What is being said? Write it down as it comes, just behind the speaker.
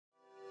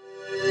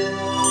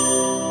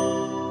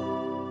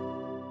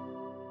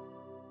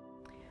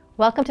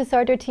Welcome to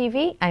Sorder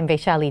TV. I'm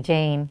Vaishali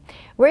Jain.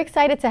 We're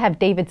excited to have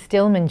David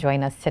Stillman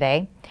join us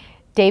today.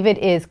 David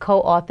is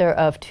co-author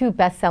of 2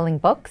 best-selling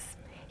books.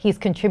 He's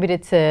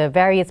contributed to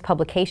various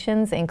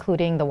publications,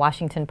 including the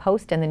Washington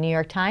Post and the New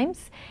York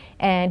Times,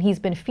 and he's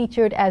been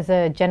featured as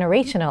a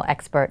generational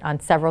expert on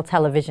several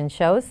television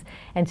shows.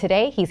 And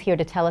today, he's here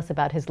to tell us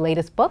about his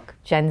latest book,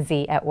 Gen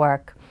Z at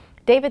Work.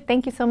 David,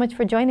 thank you so much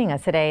for joining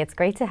us today. It's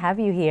great to have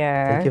you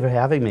here. Thank you for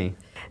having me.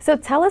 So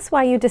tell us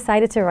why you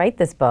decided to write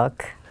this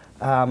book.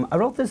 I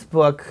wrote this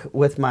book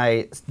with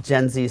my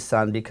Gen Z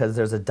son because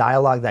there's a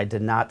dialogue that I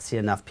did not see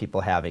enough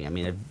people having. I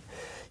mean,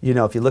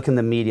 if you look in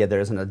the media, there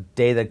isn't a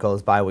day that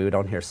goes by where we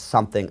don't hear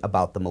something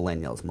about the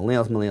millennials.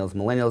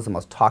 Millennials, the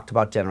most talked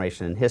about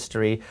generation in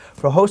history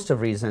for a host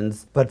of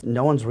reasons, but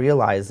no one's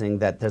realizing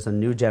that there's a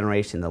new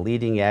generation. The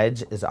leading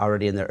edge is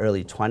already in their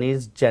early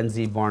 20s, Gen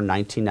Z born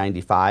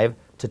 1995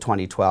 to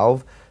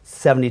 2012.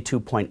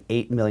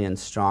 72.8 million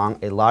strong,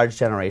 a large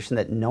generation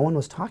that no one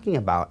was talking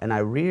about. And I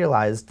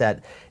realized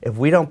that if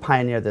we don't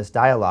pioneer this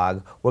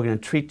dialogue, we're going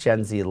to treat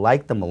Gen Z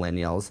like the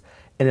millennials,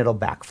 and it'll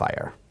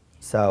backfire.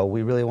 So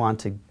we really want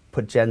to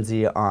put Gen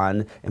Z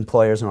on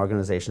employers and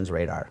organizations'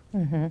 radar.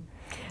 Mm-hmm.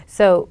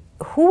 So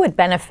who would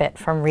benefit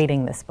from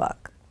reading this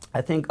book?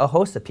 I think a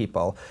host of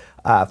people.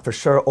 For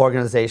sure,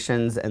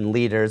 organizations and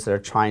leaders that are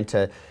trying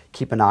to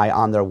keep an eye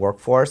on their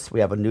workforce. We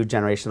have a new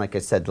generation, like I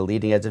said, the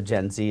leading edge of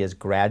Gen Z is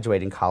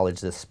graduating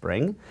college this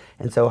spring.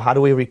 And so how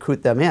do we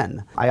recruit them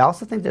in? I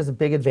also think there's a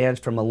big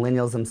advantage for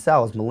millennials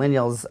themselves.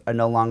 Millennials are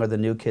no longer the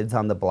new kids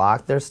on the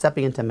block. They're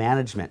stepping into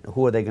management.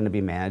 Who are they going to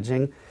be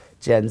managing?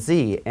 Gen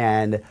Z.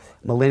 And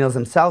millennials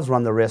themselves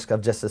run the risk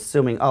of just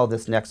assuming, oh,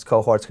 this next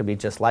cohort's going to be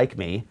just like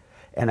me.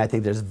 And I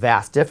think there's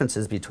vast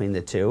differences between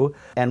the two.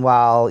 And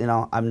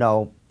while, I'm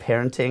no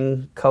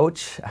parenting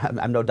coach,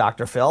 I'm no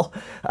Dr. Phil,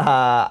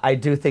 I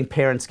do think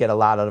parents get a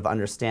lot out of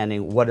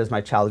understanding what is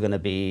my child going to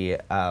be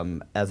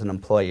as an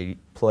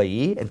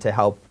employee, and to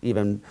help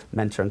even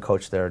mentor and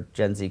coach their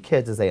Gen Z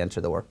kids as they enter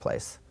the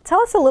workplace.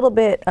 Tell us a little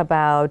bit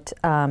about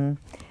some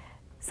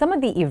of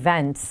the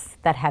events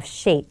that have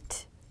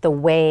shaped the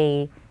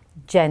way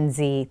Gen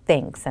Z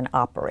thinks and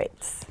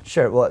operates.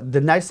 Sure. Well, the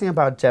nice thing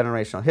about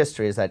generational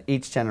history is that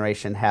each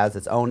generation has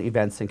its own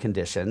events and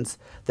conditions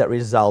that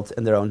result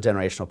in their own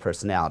generational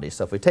personality.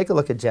 So if we take a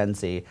look at Gen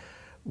Z,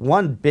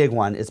 one big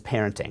one is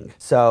parenting.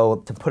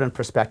 So to put in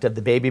perspective,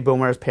 the baby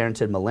boomers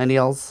parented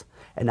millennials,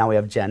 and now we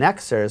have Gen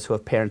Xers who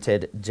have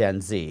parented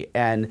Gen Z.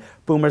 And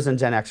boomers and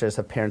Gen Xers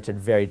have parented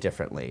very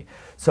differently.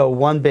 So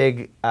one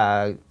big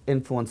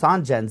influence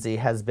on Gen Z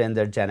has been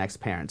their Gen X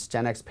parents.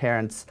 Gen X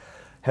parents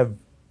have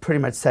pretty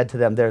much said to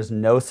them, there's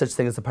no such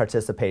thing as a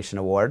participation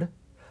award.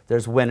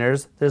 There's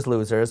winners, there's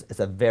losers. It's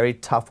a very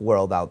tough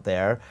world out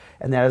there.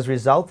 And that has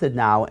resulted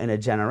now in a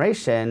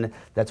generation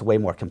that's way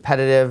more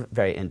competitive,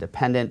 very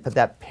independent, but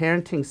that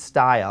parenting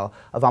style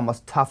of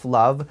almost tough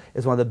love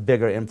is one of the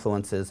bigger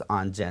influences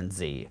on Gen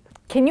Z.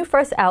 Can you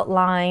first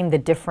outline the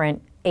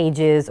different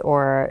ages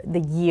or the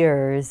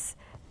years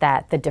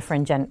that the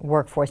different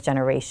workforce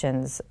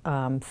generations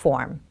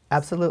form?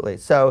 Absolutely.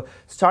 So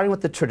starting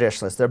with the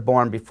traditionalists, they're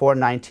born before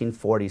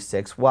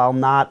 1946. While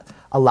not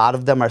a lot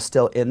of them are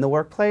still in the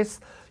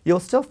workplace, you'll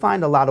still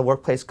find a lot of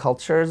workplace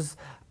cultures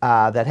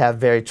that have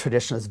very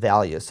traditionalist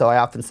values. So I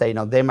often say,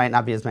 they might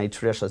not be as many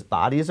traditionalist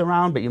bodies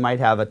around, but you might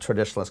have a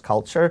traditionalist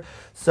culture.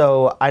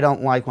 So I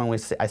don't like when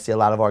I see a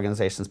lot of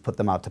organizations put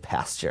them out to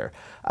pasture.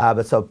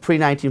 But so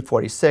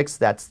pre-1946,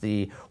 that's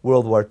the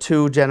World War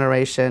II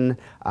generation.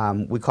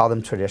 We call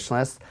them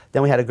traditionalists.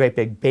 Then we had a great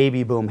big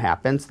baby boom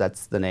happen, so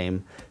that's the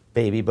name.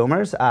 Baby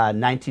boomers,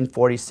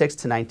 1946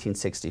 to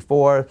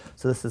 1964.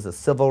 So this is the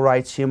civil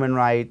rights, human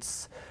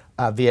rights,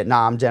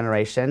 Vietnam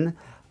generation.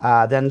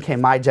 Then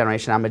came my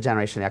generation. I'm a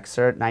Generation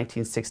Xer,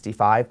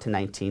 1965 to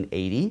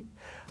 1980.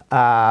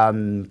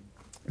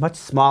 Much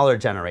smaller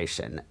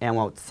generation. And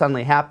what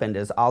suddenly happened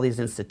is all these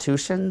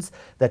institutions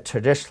that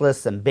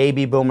traditionalists and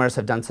baby boomers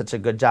have done such a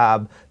good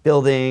job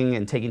building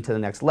and taking to the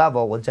next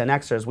level, with Gen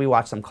Xers, we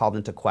watched them called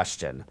into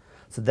question.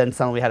 So then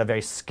suddenly we had a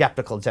very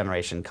skeptical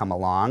generation come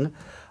along.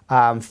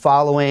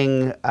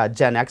 Following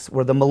Gen X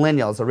were the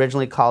millennials,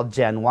 originally called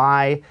Gen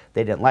Y.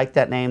 They didn't like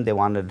that name. They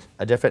wanted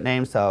a different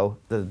name, so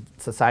the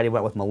society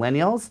went with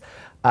millennials.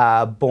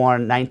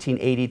 Born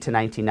 1980 to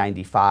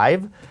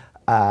 1995,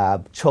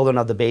 children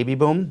of the baby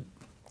boom.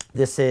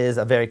 This is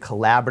a very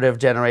collaborative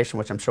generation,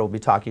 which I'm sure we'll be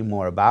talking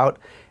more about.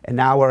 And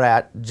now we're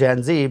at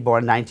Gen Z,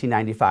 born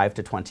 1995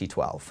 to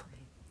 2012.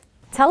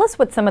 Tell us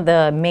what some of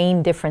the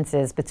main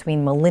differences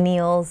between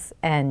millennials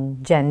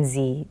and Gen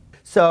Z.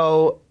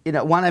 So,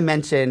 one I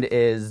mentioned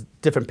is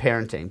different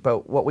parenting,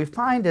 but what we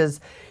find is,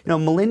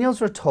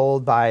 millennials were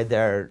told by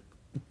their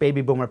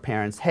baby boomer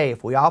parents, hey,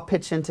 if we all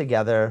pitch in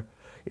together,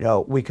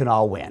 we can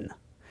all win.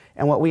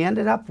 And what we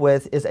ended up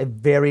with is a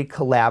very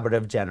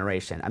collaborative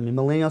generation. I mean,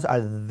 millennials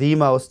are the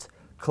most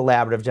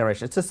collaborative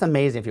generation. It's just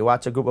amazing if you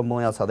watch a group of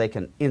millennials how they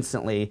can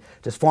instantly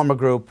just form a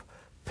group,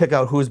 pick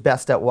out who's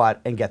best at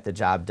what, and get the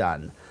job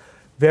done.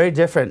 Very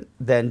different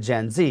than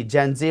Gen Z.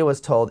 Gen Z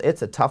was told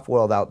it's a tough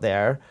world out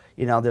there.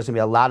 There's going to be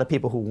a lot of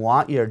people who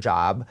want your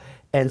job,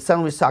 And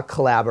suddenly we saw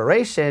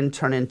collaboration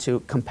turn into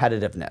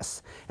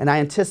competitiveness. And I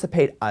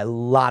anticipate a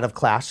lot of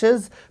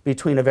clashes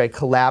between a very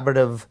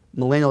collaborative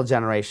millennial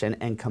generation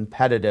and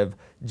competitive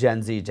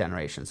Gen Z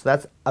generation. So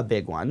that's a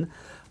big one.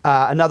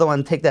 Another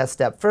one, take that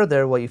step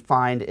further, what you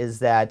find is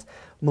that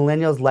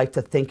millennials like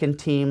to think in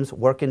teams,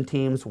 work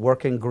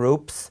in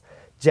groups.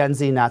 Gen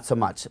Z, not so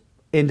much.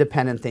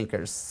 Independent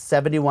thinkers.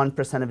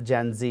 71% of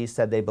Gen Z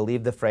said they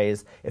believe the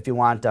phrase, if you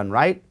want it done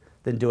right,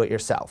 then do it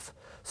yourself.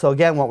 So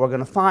again, what we're going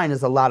to find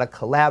is a lot of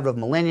collaborative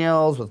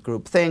millennials with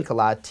groupthink, a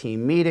lot of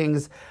team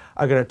meetings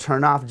are going to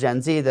turn off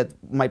Gen Z that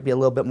might be a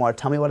little bit more,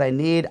 tell me what I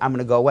need, I'm going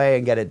to go away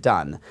and get it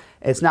done.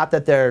 It's not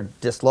that they're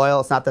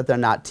disloyal, it's not that they're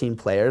not team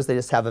players, they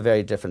just have a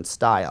very different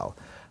style.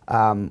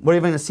 We're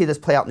even going to see this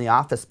play out in the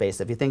office space.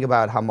 If you think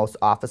about how most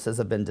offices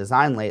have been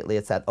designed lately,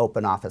 it's that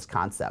open office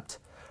concept,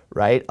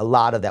 right? A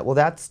lot of that. Well,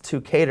 that's to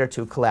cater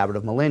to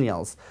collaborative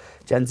millennials.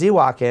 Gen Z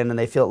walk in and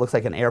they feel it looks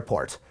like an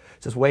airport.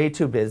 Just way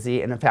too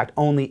busy, and in fact,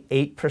 only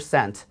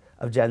 8%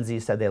 of Gen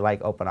Z said they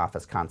like open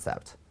office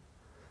concept.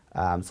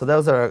 So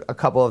those are a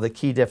couple of the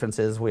key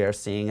differences we are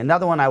seeing.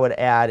 Another one I would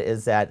add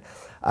is that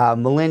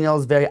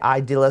millennials, very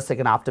idealistic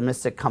and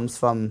optimistic, comes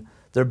from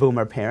their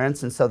boomer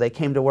parents, and so they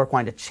came to work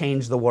wanting to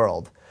change the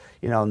world.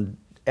 You know,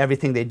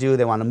 everything they do,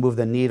 they want to move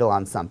the needle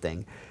on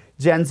something.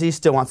 Gen Z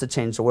still wants to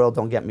change the world,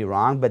 don't get me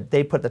wrong, but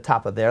they put at the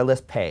top of their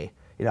list pay.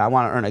 You know, I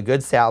want to earn a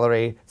good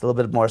salary. It's a little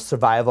bit more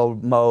survival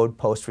mode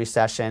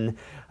post-recession.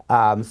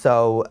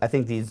 So I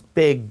think these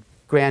big,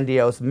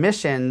 grandiose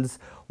missions,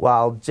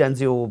 while Gen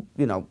Z will,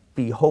 you know,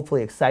 be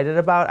hopefully excited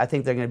about, I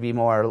think they're going to be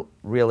more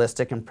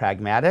realistic and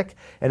pragmatic,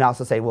 and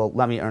also say, well,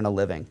 let me earn a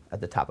living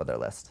at the top of their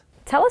list.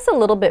 Tell us a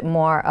little bit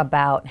more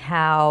about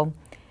how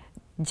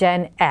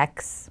Gen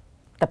X,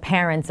 the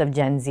parents of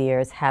Gen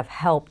Zers, have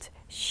helped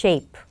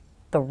shape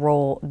the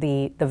role,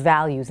 the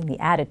values and the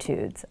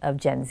attitudes of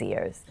Gen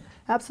Zers.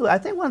 Absolutely. I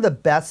think one of the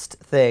best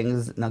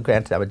things, now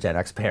granted I'm a Gen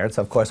X parent,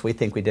 so of course we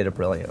think we did it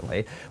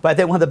brilliantly, but I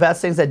think one of the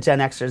best things that Gen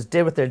Xers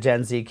did with their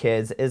Gen Z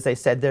kids is they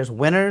said there's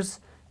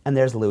winners and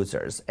there's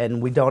losers,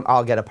 and we don't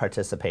all get a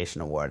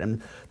participation award.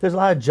 And there's a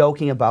lot of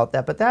joking about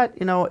that, but that,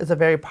 you know, is a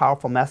very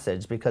powerful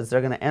message, because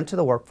they're going to enter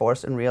the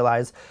workforce and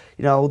realize,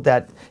 you know,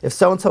 that if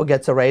so-and-so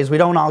gets a raise, we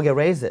don't all get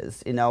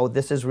raises. You know,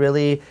 this is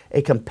really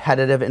a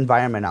competitive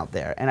environment out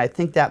there. And I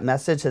think that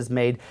message has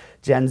made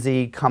Gen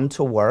Z come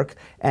to work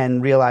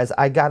and realize,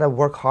 I got to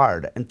work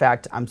hard. In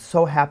fact, I'm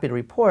so happy to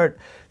report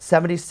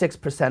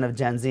 76% of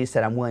Gen Z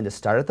said I'm willing to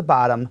start at the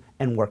bottom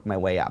and work my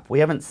way up. We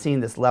haven't seen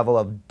this level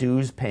of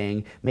dues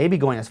paying, maybe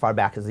going as far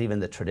back as even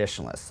the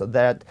traditionalists. So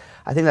that,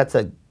 I think that's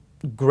a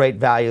great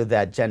value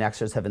that Gen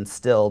Xers have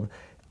instilled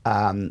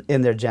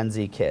in their Gen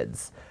Z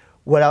kids.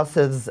 What else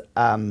has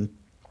Gen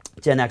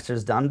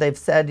Xers done? They've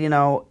said, you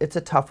know, it's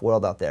a tough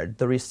world out there.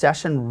 The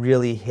recession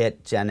really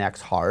hit Gen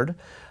X hard.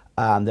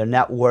 Their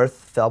net worth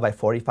fell by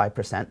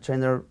 45% during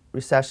the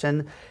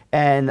recession,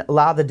 and a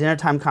lot of the dinner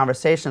time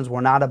conversations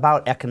were not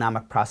about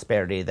economic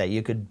prosperity, that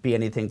you could be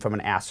anything from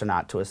an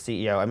astronaut to a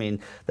CEO. I mean,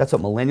 that's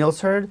what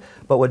millennials heard,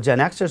 but what Gen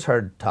Xers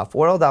heard, tough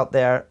world out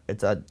there,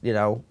 it's a, you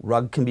know,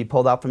 rug can be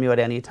pulled out from you at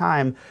any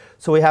time.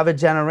 So we have a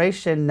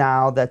generation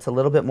now that's a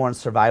little bit more in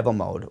survival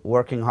mode,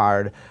 working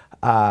hard.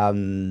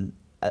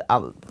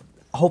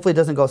 Hopefully it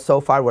doesn't go so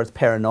far where it's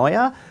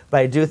paranoia, but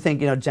I do think,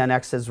 you know, Gen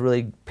X has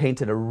really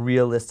painted a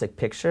realistic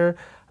picture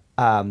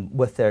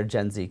with their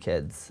Gen Z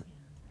kids.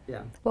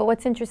 Yeah. Well,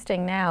 what's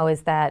interesting now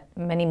is that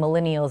many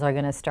millennials are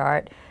going to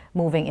start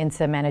moving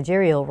into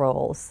managerial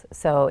roles.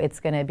 So it's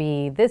going to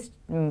be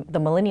the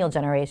millennial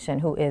generation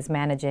who is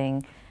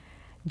managing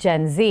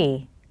Gen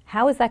Z.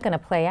 How is that going to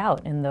play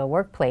out in the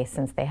workplace,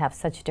 since they have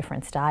such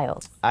different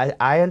styles?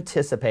 I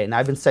anticipate, and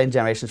I've been studying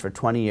generations for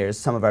 20 years,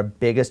 some of our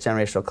biggest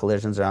generational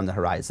collisions are on the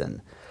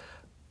horizon.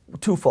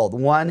 Twofold.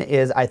 One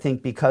is, I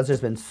think because there's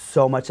been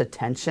so much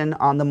attention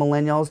on the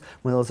millennials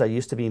are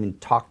used to being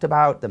talked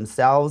about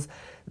themselves,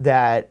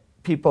 that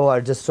people are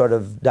just sort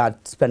of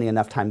not spending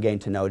enough time getting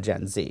to know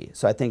Gen Z.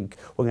 So I think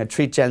we're going to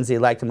treat Gen Z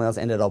like the millennials,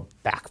 and it'll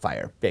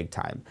backfire big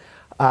time.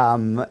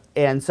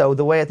 And so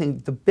the way I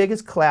think the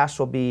biggest clash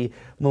will be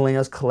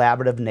millennials'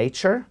 collaborative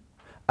nature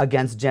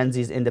against Gen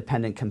Z's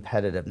independent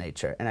competitive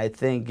nature. And I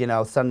think, you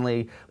know,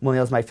 suddenly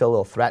millennials might feel a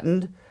little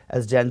threatened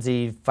as Gen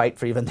Z fight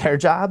for even their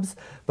jobs,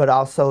 but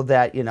also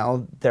that, you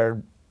know,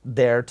 they're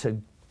there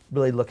to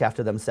really look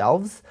after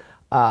themselves.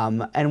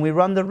 And we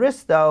run the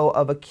risk, though,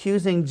 of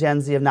accusing Gen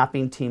Z of not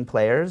being team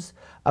players,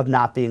 of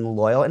not being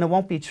loyal, and it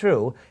won't be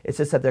true. It's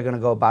just that they're going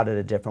to go about it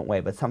a different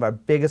way. But some of our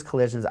biggest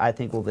collisions, I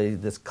think, will be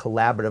this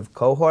collaborative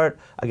cohort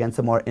against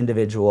a more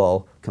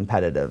individual,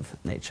 competitive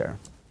nature.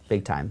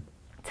 Big time.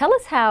 Tell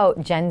us how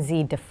Gen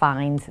Z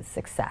defines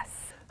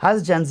success. How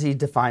does Gen Z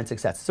define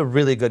success? It's a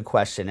really good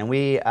question. And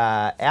we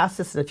asked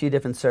this in a few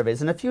different surveys,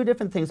 and a few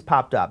different things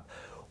popped up.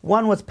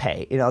 One was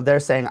pay. You know,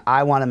 they're saying,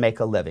 I want to make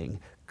a living.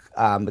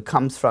 It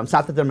comes from, it's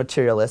not that they're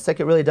materialistic,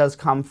 it really does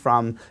come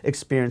from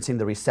experiencing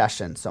the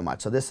recession so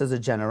much. So this is a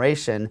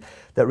generation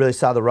that really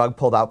saw the rug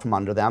pulled out from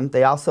under them.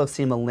 They also have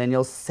seen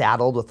millennials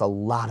saddled with a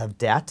lot of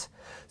debt.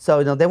 So,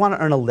 you know, they want to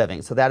earn a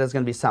living. So that is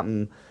going to be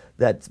something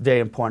that's very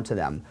important to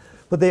them.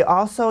 But they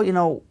also,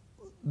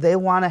 they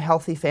want a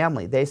healthy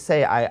family. They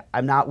say,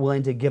 I'm not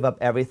willing to give up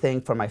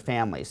everything for my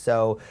family.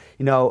 So,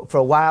 for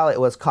a while it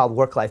was called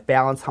work-life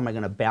balance. How am I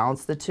going to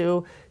balance the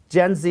two?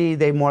 Gen Z,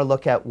 they more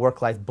look at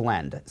work-life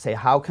blend. Say,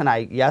 how can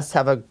I, yes,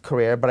 have a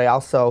career, but I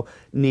also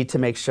need to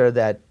make sure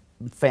that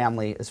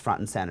family is front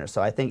and center.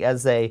 So I think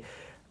as they,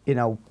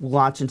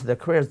 launch into their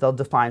careers, they'll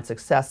define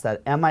success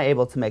that, am I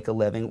able to make a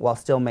living while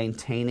still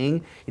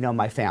maintaining,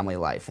 my family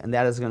life? And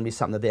that is going to be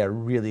something that they are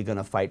really going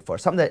to fight for.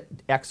 Something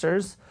that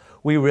Xers,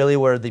 we really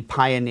were the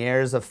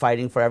pioneers of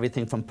fighting for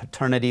everything from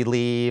paternity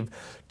leave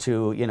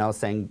to,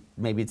 saying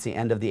maybe it's the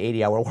end of the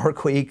 80-hour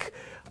work week.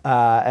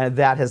 And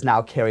that has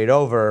now carried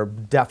over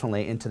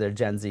definitely into their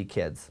Gen Z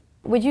kids.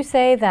 Would you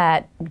say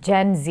that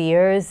Gen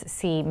Zers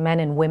see men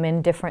and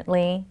women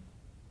differently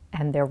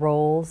and their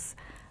roles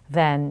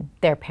than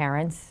their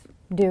parents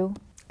do?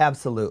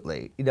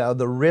 Absolutely.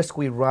 The risk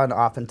we run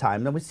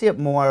oftentimes, and we see it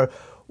more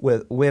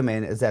with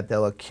women, is that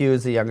they'll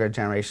accuse the younger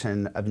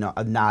generation of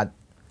not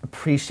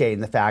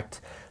appreciating the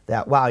fact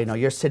that, wow,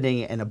 you're sitting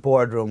in a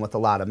boardroom with a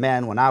lot of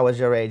men. When I was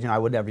your age, I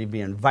would never even be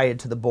invited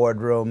to the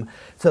boardroom.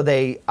 So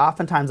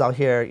oftentimes I'll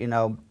hear,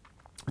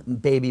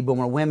 baby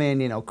boomer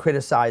women,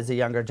 criticize the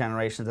younger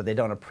generations that they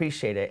don't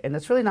appreciate it. And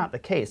it's really not the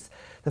case.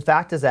 The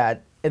fact is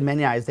that in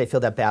many eyes, they feel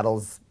that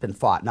battle's been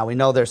fought. Now, we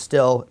know there's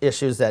still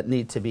issues that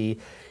need to be,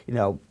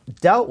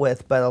 dealt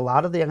with, but a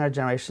lot of the younger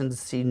generations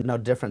see no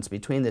difference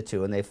between the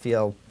two, and they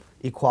feel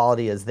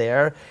equality is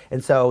there.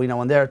 And so,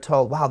 when they're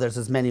told, wow, there's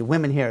as many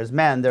women here as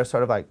men, they're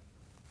sort of like,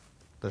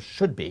 there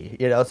should be,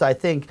 So I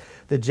think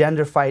the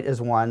gender fight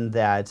is one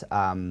that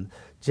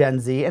Gen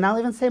Z, and I'll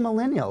even say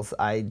millennials,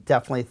 I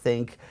definitely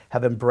think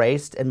have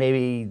embraced, and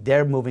maybe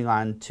they're moving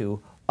on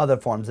to other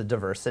forms of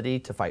diversity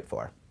to fight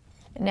for.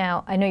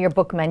 Now, I know your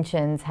book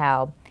mentions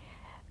how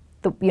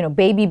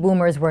baby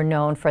boomers were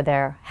known for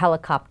their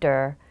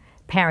helicopter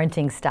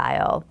parenting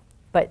style,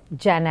 but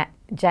Gen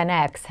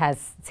X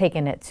has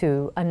taken it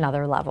to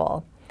another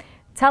level.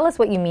 Tell us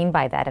what you mean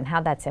by that and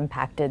how that's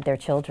impacted their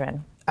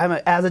children.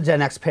 As a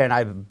Gen X parent,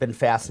 I've been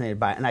fascinated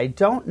by it, and I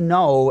don't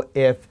know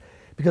if,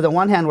 because on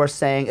one hand we're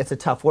saying it's a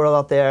tough world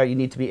out there, you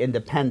need to be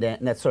independent,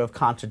 and that's sort of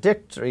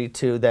contradictory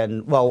to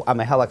then, well,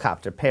 I'm a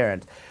helicopter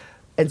parent.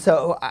 And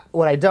so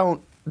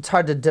it's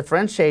hard to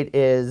differentiate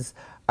is,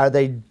 are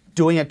they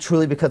doing it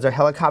truly because they're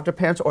helicopter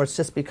parents, or it's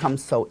just become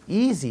so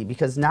easy?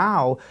 Because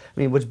now,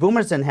 which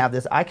boomers didn't have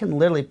this, I can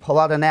literally pull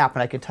out an app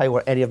and I can tell you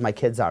where any of my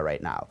kids are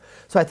right now.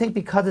 So I think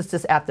because it's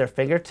just at their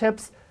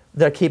fingertips,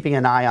 they're keeping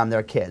an eye on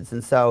their kids.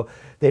 And so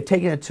they've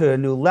taken it to a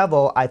new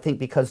level, I think,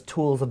 because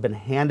tools have been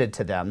handed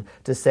to them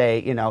to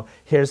say,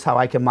 here's how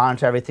I can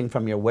monitor everything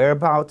from your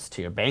whereabouts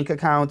to your bank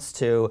accounts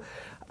to,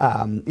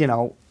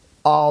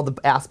 all the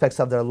aspects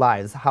of their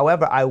lives.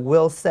 However, I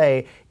will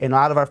say in a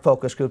lot of our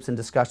focus groups and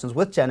discussions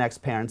with Gen X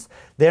parents,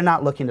 they're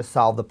not looking to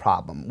solve the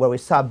problem. Where we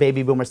saw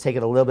baby boomers take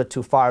it a little bit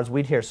too far is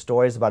we'd hear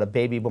stories about a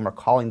baby boomer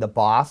calling the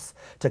boss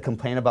to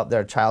complain about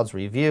their child's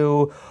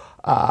review,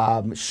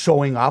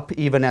 showing up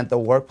even at the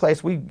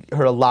workplace. We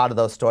heard a lot of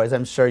those stories.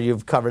 I'm sure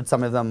you've covered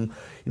some of them,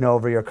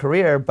 over your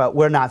career, but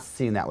we're not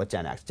seeing that with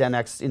Gen X. Gen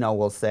X,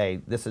 will say,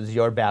 this is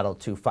your battle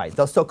to fight.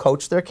 They'll still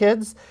coach their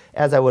kids,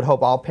 as I would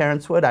hope all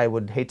parents would. I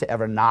would hate to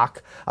ever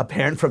knock a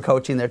parent for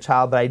coaching their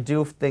child, but I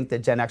do think that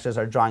Gen Xers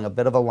are drawing a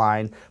bit of a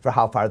line for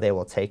how far they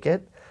will take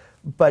it.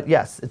 But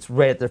yes, it's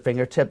right at their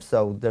fingertips,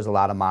 so there's a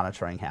lot of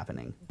monitoring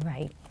happening.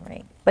 Right.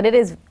 But it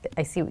is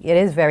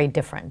very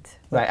different.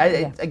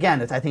 Right.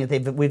 Again, I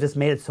think we just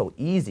made it so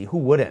easy. Who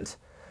wouldn't?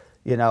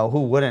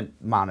 Who wouldn't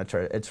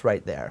monitor it? It's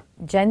right there.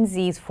 Gen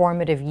Z's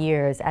formative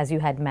years, as you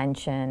had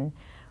mentioned,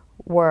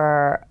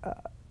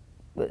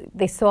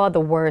 they saw the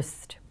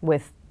worst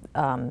with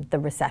the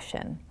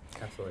recession.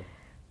 Absolutely.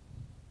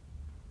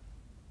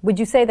 Would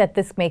you say that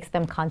this makes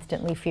them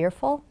constantly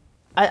fearful?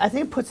 I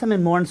think it puts them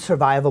in more in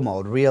survival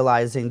mode,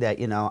 realizing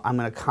that, I'm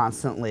going to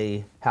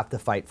constantly have to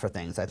fight for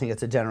things. I think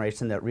it's a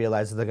generation that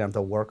realizes they're going to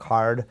have to work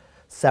hard,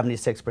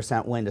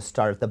 76% willing to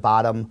start at the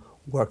bottom,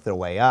 work their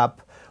way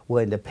up,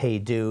 willing to pay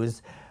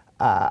dues.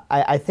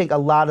 I think a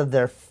lot of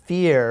their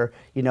fear,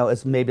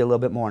 is maybe a little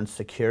bit more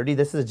insecurity.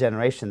 This is a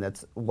generation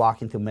that's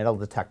walking through metal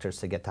detectors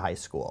to get to high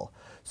school.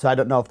 So I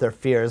don't know if their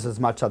fear is as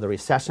much of the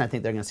recession. I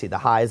think they're going to see the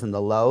highs and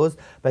the lows.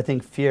 But I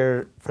think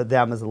fear for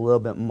them is a little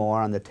bit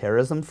more on the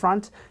terrorism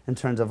front in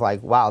terms of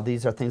like, wow,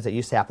 these are things that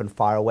used to happen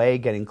far away,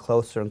 getting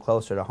closer and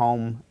closer to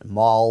home,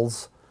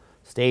 malls,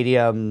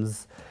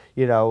 stadiums,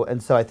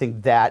 and so I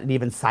think that, and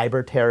even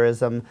cyber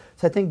terrorism.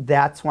 So I think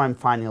that's where I'm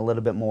finding a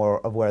little bit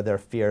more of where their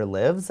fear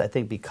lives. I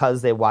think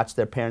because they watched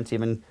their parents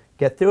even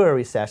get through a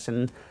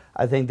recession,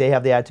 I think they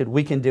have the attitude,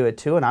 we can do it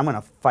too, and I'm going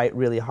to fight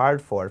really hard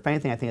for it. If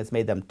anything, I think it's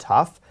made them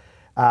tough,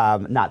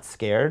 not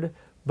scared.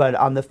 But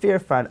on the fear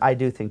front, I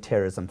do think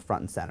terrorism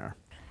front and center.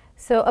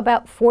 So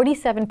about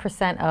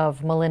 47% of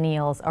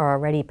millennials are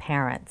already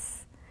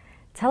parents.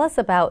 Tell us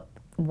about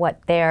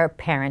what their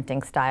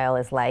parenting style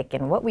is like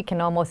and what we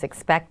can almost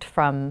expect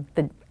from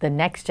the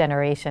next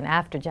generation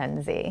after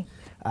Gen Z.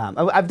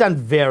 I've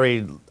done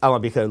I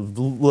want to be a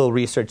little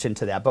research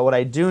into that, but what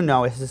I do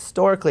know is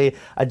historically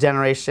a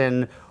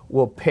generation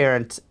will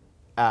parent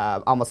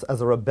almost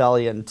as a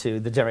rebellion to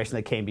the generation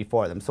that came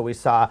before them. So we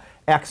saw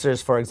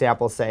Xers, for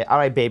example, say, all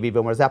right, baby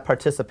boomers, that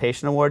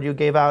participation award you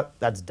gave out,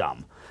 that's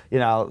dumb. You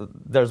know,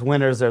 there's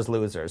winners, there's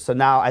losers. So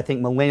now I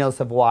think millennials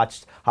have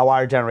watched how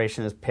our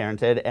generation is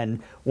parented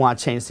and want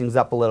to change things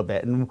up a little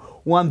bit. And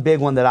one big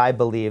one that I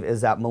believe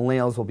is that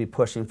millennials will be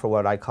pushing for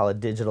what I call a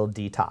digital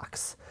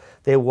detox.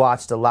 They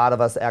watched a lot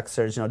of us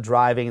Xers,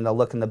 driving, and they'll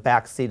look in the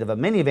back seat of a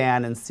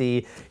minivan and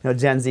see,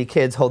 Gen Z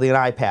kids holding an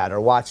iPad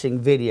or watching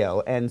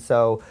video. And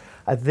so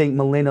I think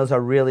millennials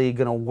are really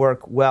going to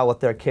work well with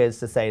their kids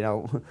to say,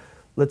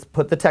 let's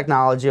put the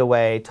technology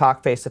away,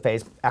 talk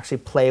face-to-face, actually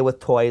play with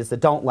toys that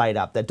don't light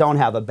up, that don't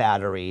have a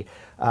battery,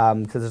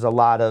 because there's a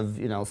lot of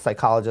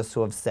psychologists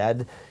who have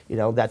said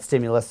that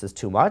stimulus is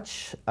too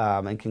much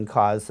and can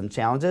cause some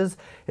challenges.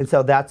 And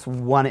so that's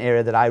one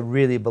area that I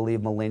really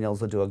believe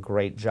millennials will do a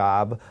great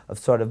job of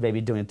sort of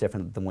maybe doing it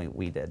different than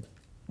we did.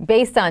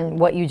 Based on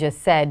what you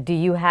just said, do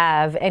you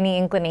have any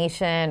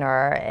inclination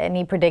or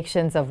any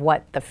predictions of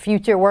what the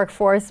future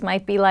workforce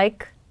might be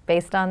like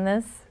based on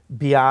this?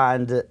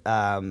 Beyond the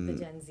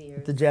Gen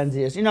Zers. The Gen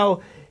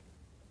Zers.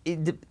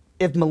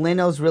 If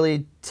millennials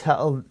really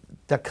tell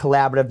the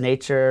collaborative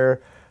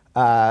nature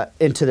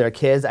into their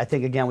kids, I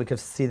think, again, we could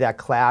see that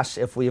clash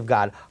if we've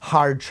got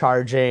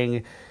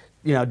hard-charging,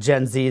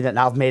 Gen Z that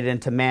now have made it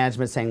into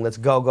management saying, let's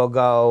go, go,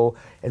 go,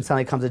 and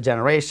suddenly comes a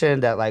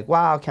generation that like,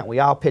 wow, can't we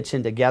all pitch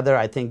in together?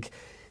 I think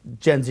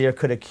Gen Z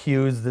could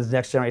accuse this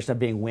next generation of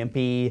being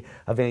wimpy,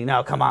 of being,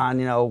 no, come on,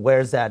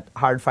 where's that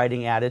hard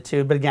fighting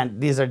attitude? But again,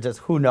 these are just,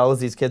 who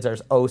knows, these kids are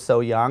oh so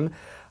young.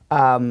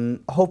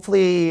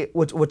 Hopefully,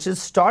 which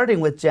is starting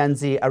with Gen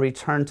Z, a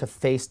return to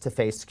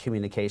face-to-face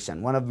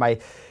communication. One of my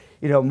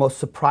most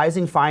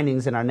surprising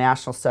findings in our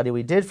national study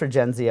we did for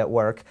Gen Z at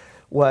work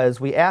was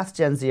we asked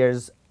Gen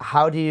Zers,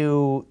 how do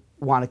you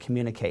want to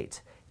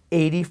communicate?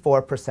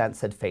 84%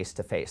 said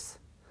face-to-face.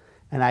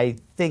 And I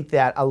think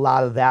that a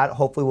lot of that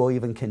hopefully will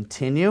even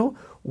continue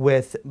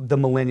with the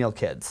millennial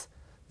kids,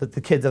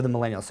 the kids of the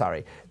millennials,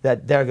 sorry,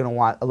 that they're going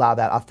to allow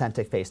that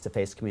authentic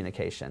face-to-face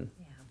communication.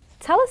 Yeah.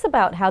 Tell us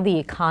about how the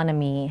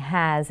economy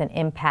has an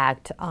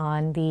impact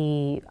on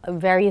the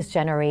various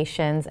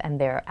generations and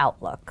their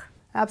outlook.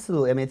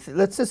 Absolutely. I mean,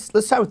 let's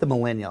start with the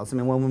millennials. I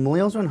mean, when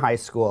millennials were in high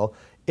school,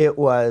 it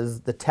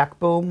was the tech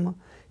boom.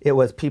 It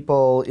was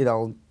people,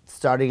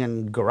 starting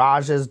in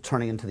garages,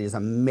 turning into these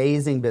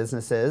amazing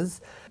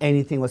businesses.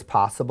 Anything was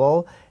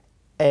possible.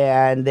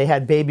 And they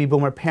had baby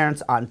boomer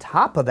parents on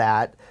top of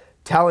that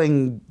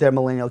telling their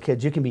millennial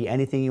kids, you can be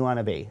anything you want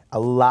to be. A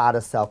lot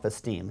of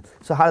self-esteem.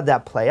 So how did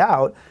that play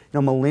out?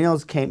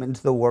 Millennials came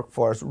into the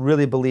workforce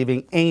really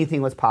believing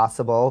anything was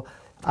possible.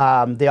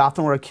 They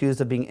often were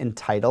accused of being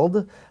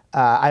entitled.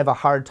 I have a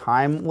hard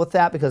time with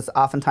that because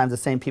oftentimes the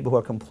same people who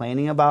are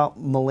complaining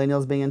about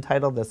millennials being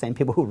entitled, the same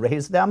people who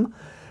raised them.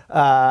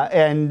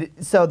 And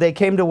so they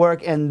came to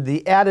work and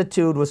the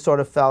attitude was sort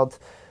of felt,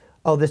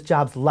 oh, this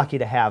job's lucky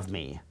to have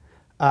me.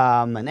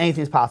 And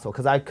anything's possible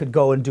because I could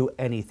go and do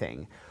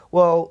anything.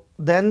 Well,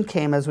 then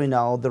came, as we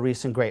know, the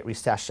recent Great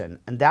Recession.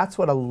 And that's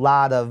what a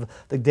lot of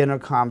the dinner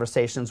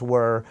conversations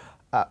were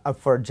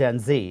for Gen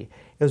Z.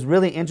 It was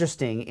really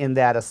interesting in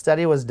that a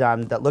study was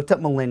done that looked at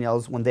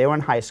millennials when they were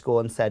in high school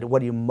and said,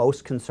 what are you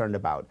most concerned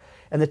about?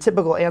 And the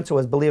typical answer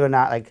was, believe it or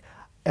not, like,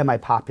 am I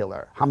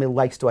popular? How many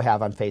likes do I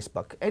have on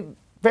Facebook?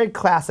 Very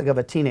classic of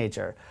a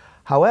teenager.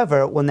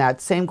 However, when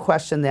that same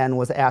question then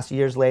was asked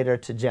years later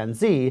to Gen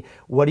Z,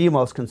 what are you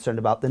most concerned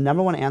about? The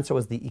number one answer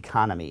was the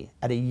economy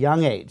at a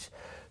young age.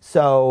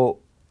 So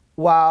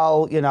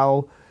while,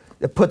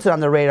 it puts it on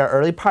the radar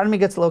early, part of me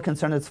gets a little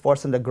concerned it's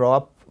forced them to grow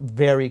up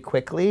very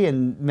quickly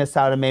and miss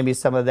out on maybe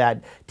some of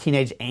that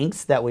teenage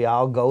angst that we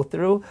all go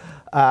through.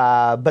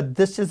 But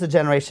this is a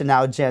generation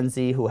now, Gen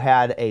Z, who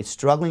had a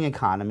struggling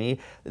economy,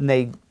 and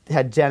they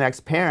had Gen X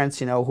parents,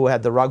 who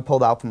had the rug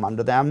pulled out from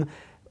under them.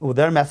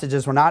 Their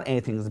messages were not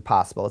anything is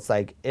impossible. It's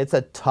like, it's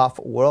a tough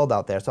world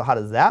out there. So how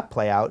does that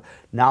play out?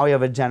 Now we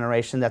have a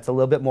generation that's a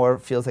little bit more,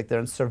 feels like they're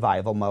in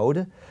survival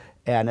mode.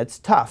 And it's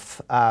tough.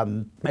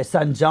 My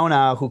son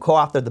Jonah, who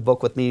co-authored the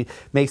book with me,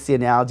 makes the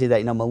analogy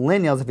that,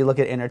 millennials, if you look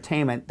at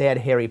entertainment, they had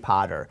Harry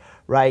Potter,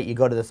 right? You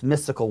go to this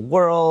mystical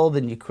world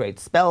and you create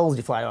spells,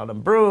 you fly out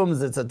on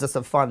brooms, it's just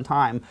a fun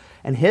time.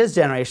 And his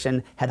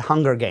generation had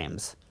Hunger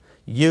Games.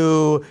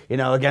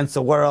 Against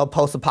the world,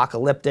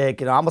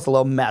 post-apocalyptic, almost a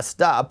little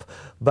messed up.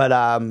 But,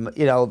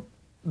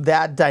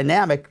 that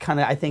dynamic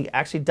kind of, I think,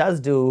 actually does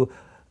do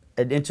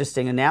an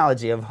interesting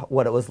analogy of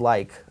what it was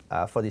like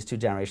for these two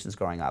generations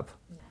growing up.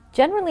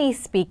 Generally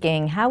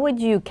speaking, how would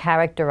you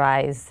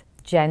characterize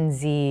Gen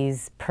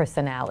Z's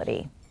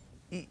personality?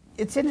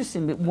 It's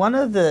interesting. One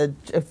of a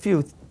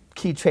few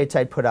key traits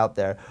I'd put out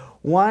there.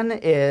 One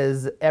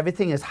is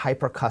everything is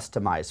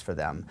hyper-customized for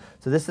them.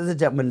 So this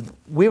is when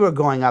we were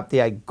growing up,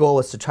 the goal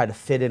is to try to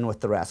fit in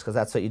with the rest, because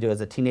that's what you do as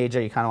a teenager.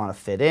 You kind of want to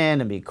fit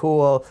in and be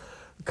cool.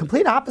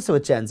 Complete opposite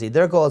with Gen Z.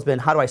 Their goal has been,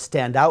 how do I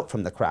stand out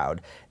from the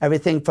crowd?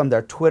 Everything from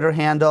their Twitter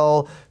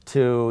handle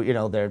to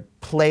their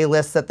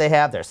playlists that they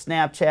have, their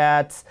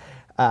Snapchats.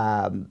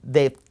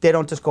 They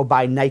don't just go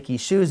buy Nike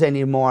shoes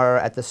anymore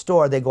at the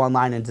store. They go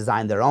online and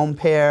design their own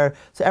pair.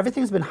 So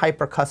everything's been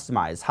hyper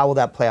customized. How will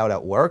that play out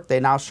at work? They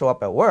now show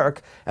up at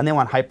work and they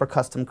want hyper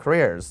custom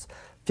careers.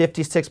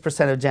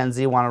 56% of Gen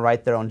Z want to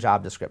write their own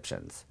job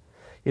descriptions.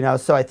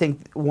 So I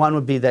think one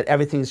would be that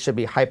everything should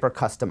be hyper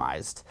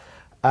customized.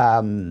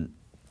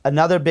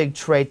 Another big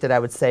trait that I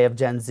would say of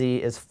Gen Z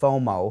is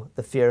FOMO,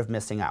 the fear of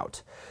missing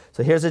out.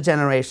 So here's a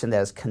generation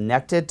that is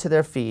connected to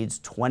their feeds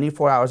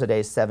 24 hours a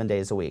day, 7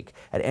 days a week.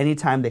 At any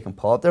time, they can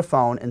pull out their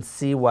phone and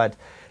see what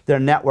their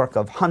network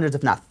of hundreds,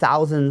 if not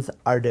thousands,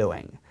 are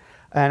doing.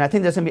 And I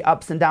think there's going to be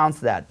ups and downs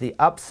to that. The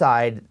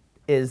upside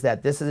is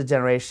that this is a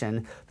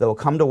generation that will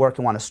come to work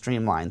and want to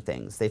streamline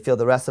things. They feel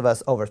the rest of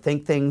us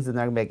overthink things, and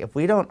they're going to be like, if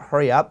we don't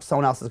hurry up,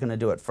 someone else is going to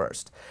do it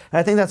first. And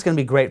I think that's going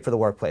to be great for the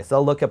workplace.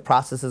 They'll look at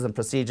processes and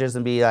procedures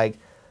and be like,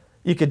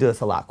 you could do this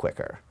a lot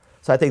quicker.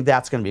 So I think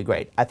that's going to be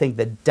great. I think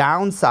the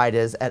downside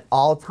is at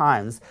all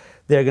times,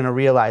 they're going to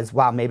realize,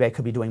 wow, maybe I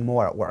could be doing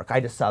more at work. I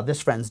just saw this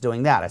friend's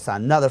doing that. I saw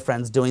another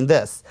friend's doing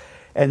this.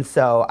 And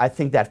so I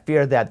think that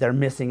fear that they're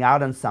missing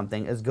out on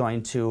something is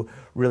going to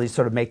really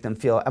sort of make them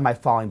feel, am I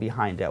falling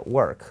behind at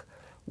work?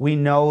 We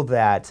know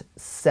that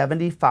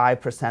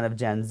 75% of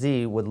Gen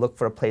Z would look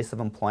for a place of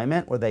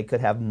employment where they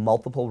could have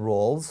multiple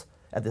roles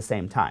at the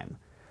same time.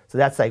 So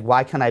that's like,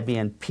 why can't I be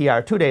in PR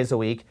 2 days a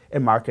week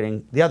and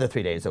marketing the other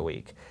 3 days a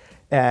week?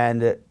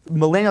 And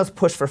millennials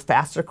push for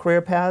faster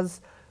career paths.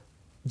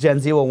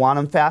 Gen Z will want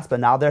them fast, but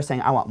now they're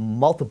saying, I want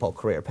multiple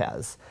career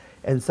paths.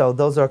 And so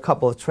those are a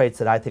couple of traits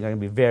that I think are going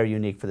to be very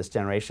unique for this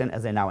generation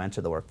as they now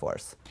enter the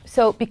workforce.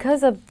 So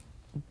because of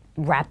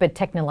rapid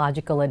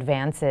technological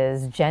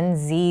advances, Gen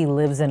Z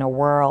lives in a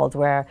world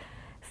where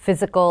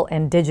physical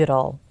and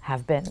digital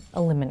have been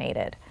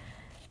eliminated.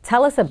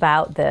 Tell us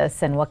about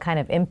this and what kind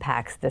of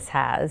impacts this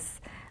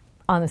has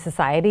on the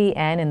society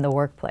and in the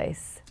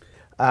workplace.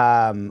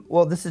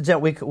 Well, this is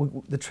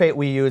the trait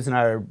we use in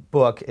our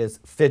book is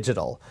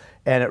phygital.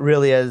 And it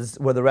really is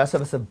where the rest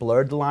of us have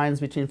blurred the lines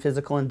between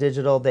physical and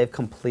digital, they've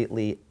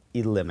completely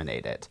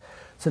eliminated.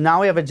 So now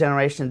we have a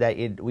generation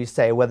that we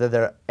say whether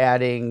they're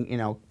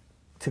adding,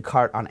 to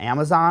cart on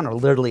Amazon or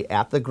literally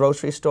at the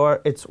grocery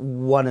store, it's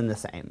one and the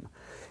same.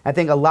 I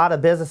think a lot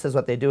of businesses,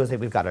 what they do is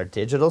we've got our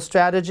digital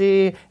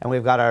strategy and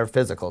we've got our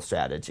physical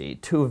strategy,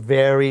 two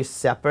very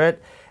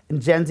separate.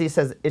 And Gen Z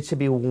says it should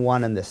be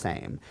one and the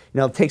same.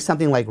 Take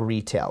something like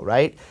retail,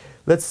 right?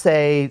 Let's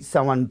say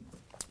someone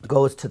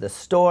goes to the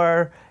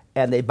store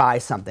and they buy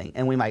something,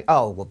 and we might,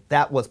 oh, well,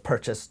 that was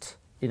purchased,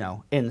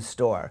 in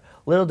store.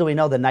 Little do we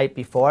know the night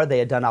before they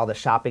had done all the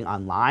shopping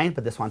online,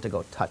 but just wanted to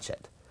go touch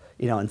it,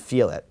 and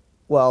feel it.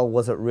 Well,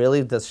 was it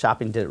really, did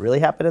it really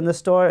happen in the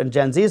store? In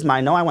Gen Z's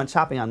mind, no, I went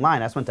shopping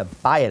online, I just went to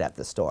buy it at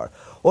the store.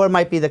 Or it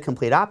might be the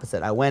complete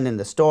opposite. I went in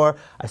the store,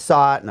 I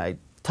saw it, and I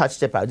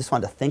touched it, but I just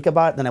wanted to think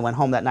about it, then I went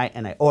home that night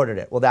and I ordered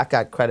it. Well, that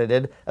got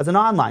credited as an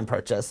online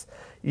purchase.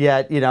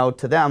 Yet,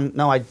 to them,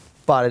 no, I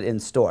bought it in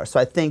store. So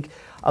I think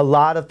a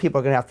lot of people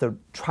are going to have to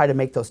try to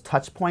make those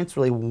touch points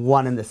really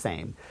one and the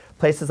same.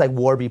 Places like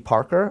Warby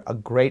Parker, a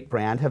great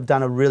brand, have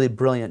done a really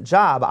brilliant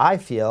job, I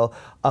feel,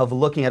 of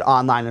looking at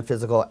online and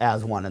physical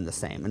as one and the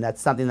same. And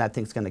that's something that I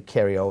think is going to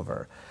carry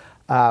over.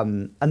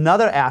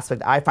 Another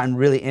aspect I find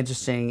really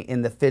interesting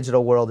in the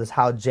phygital world is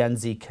how Gen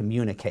Z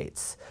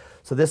communicates.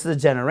 So this is a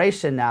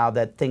generation now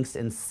that thinks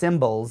in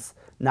symbols,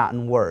 not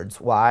in words.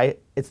 Why?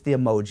 It's the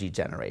emoji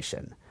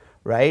generation.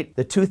 Right?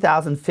 The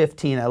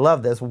 2015, I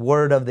love this,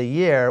 word of the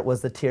year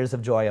was the tears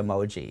of joy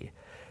emoji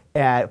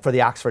for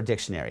the Oxford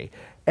Dictionary.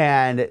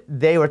 And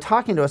they were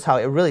talking to us how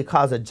it really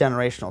caused a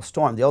generational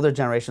storm. The older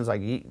generations were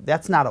like,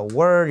 that's not a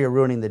word, you're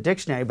ruining the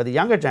dictionary. But the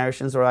younger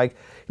generations were like,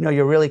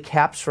 you're really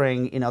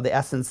capturing, the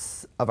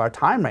essence of our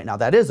time right now.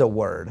 That is a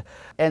word.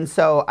 And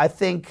so I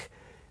think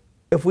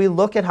if we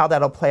look at how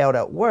that'll play out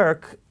at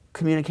work,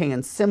 communicating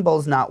in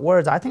symbols, not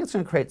words, I think it's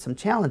going to create some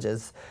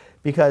challenges.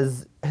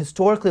 Because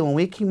historically, when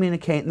we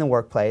communicate in the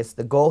workplace,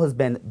 the goal has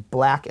been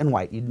black and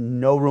white.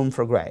 No room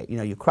for gray.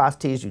 You cross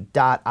T's, you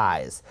dot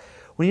I's.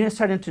 When you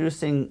start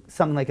introducing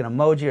something like an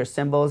emoji or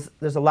symbols,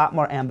 there's a lot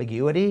more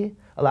ambiguity,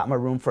 a lot more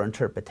room for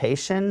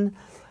interpretation.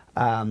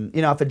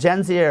 If a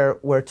Gen Zer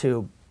were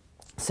to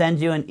send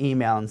you an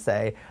email and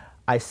say,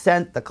 I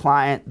sent the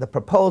client the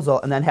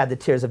proposal and then had the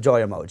tears of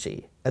joy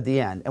emoji at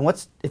the end.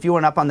 And if you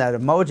went up on that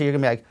emoji, you're going to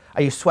be like,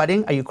 are you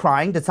sweating? Are you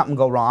crying? Did something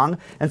go wrong?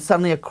 And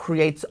suddenly it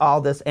creates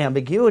all this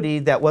ambiguity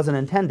that wasn't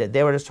intended.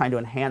 They were just trying to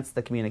enhance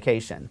the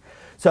communication.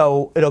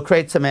 So it'll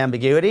create some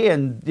ambiguity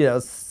and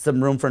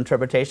some room for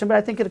interpretation, but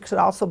I think it could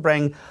also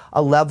bring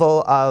a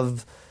level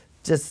of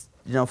just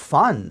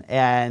fun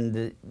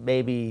and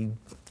maybe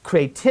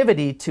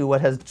creativity to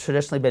what has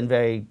traditionally been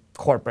very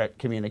corporate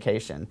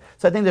communication.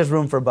 So I think there's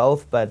room for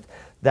both, but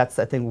that's,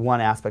 I think,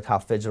 one aspect how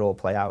phygital will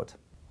play out.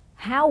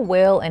 How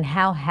will and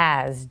how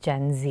has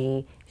Gen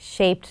Z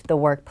shaped the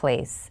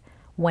workplace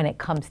when it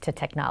comes to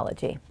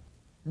technology?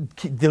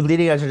 The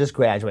leading edge are just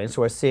graduating,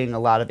 so we're seeing a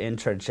lot of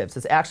internships.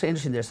 It's actually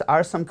interesting. There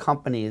are some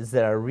companies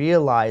that are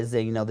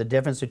realizing, the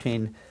difference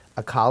between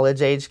a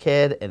college-age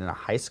kid and a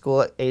high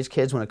school-age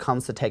kid when it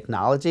comes to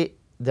technology.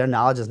 Their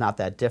knowledge is not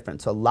that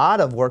different. So a lot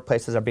of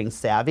workplaces are being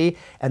savvy,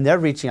 and they're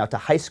reaching out to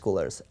high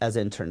schoolers as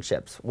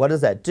internships. What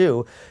does that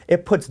do?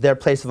 It puts their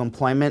place of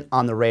employment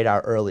on the radar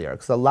earlier,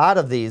 because a lot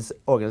of these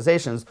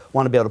organizations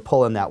want to be able to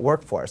pull in that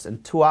workforce.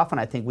 And too often,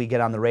 I think we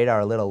get on the radar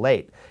a little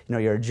late.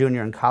 You're a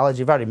junior in college,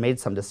 you've already made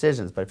some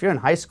decisions, but if you're in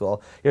high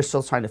school, you're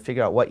still trying to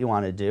figure out what you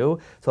want to do.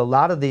 So a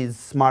lot of these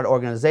smart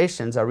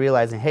organizations are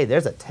realizing, hey,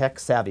 there's a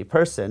tech-savvy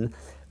person,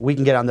 we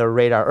can get on their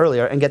radar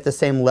earlier and get the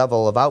same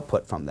level of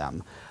output from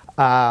them.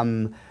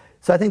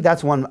 So I think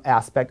that's one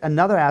aspect.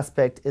 Another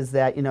aspect is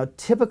that,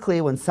 typically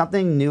when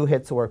something new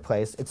hits the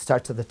workplace, it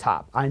starts at the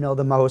top. I know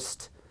the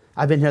most,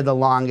 I've been here the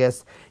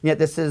longest, and yet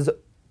this is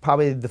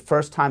probably the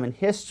first time in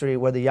history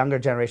where the younger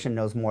generation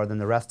knows more than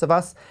the rest of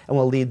us and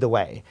will lead the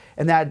way.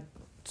 And that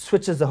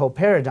switches the whole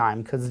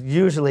paradigm, because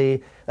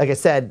usually, like I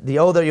said, the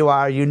older you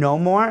are, you know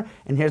more,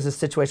 and here's a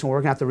situation where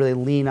we're going to have to really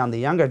lean on the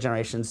younger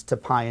generations to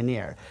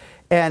pioneer.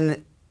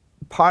 And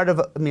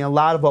a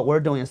lot of what we're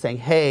doing is saying,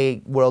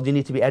 hey, world, you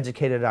need to be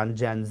educated on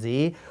Gen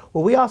Z.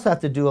 Well, we also have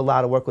to do a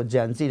lot of work with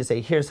Gen Z to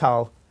say, here's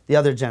how the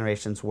other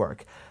generations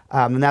work.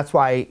 And that's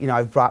why,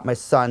 I've brought my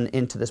son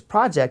into this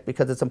project,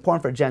 because it's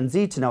important for Gen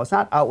Z to know it's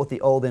not out with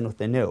the old, in with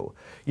the new.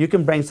 You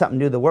can bring something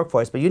new to the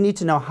workforce, but you need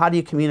to know, how do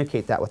you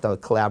communicate that with a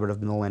collaborative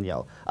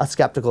millennial, a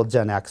skeptical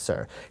Gen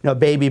Xer, a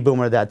baby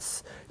boomer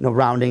that's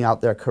rounding out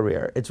their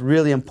career. It's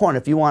really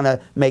important, if you want to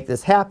make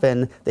this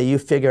happen, that you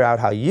figure out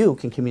how you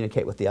can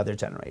communicate with the other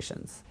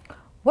generations.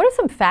 What are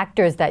some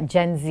factors that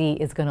Gen Z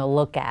is going to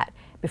look at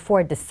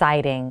before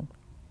deciding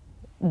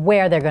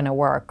where they're going to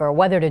work or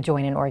whether to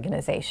join an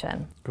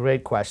organization?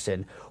 Great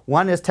question.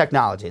 One is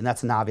technology, and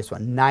that's an obvious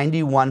one.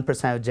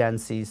 91% of Gen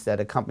Z said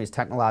a company's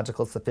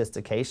technological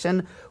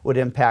sophistication would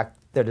impact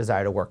their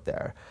desire to work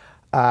there.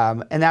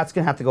 And that's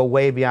going to have to go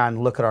way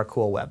beyond, look at our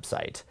cool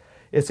website.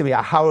 It's going to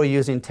be how are we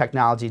using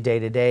technology day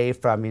to day,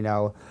 from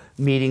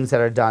meetings that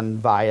are done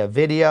via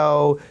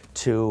video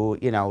to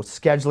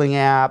scheduling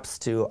apps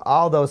to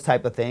all those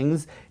type of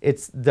things.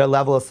 Their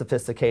level of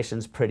sophistication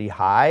is pretty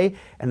high,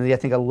 and I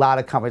think a lot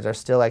of companies are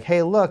still like,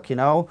 hey, look,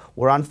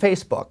 we're on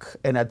Facebook,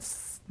 and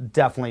it's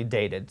definitely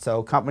dated.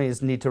 So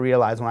companies need to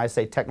realize, when I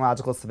say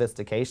technological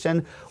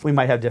sophistication, we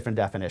might have different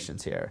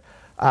definitions here.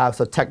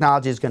 So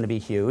technology is going to be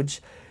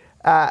huge.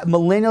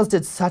 Millennials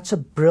did such a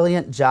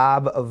brilliant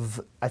job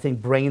of, I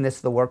think, bringing this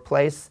to the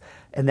workplace,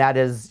 and that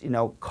is,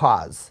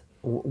 cause.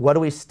 What do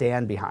we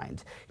stand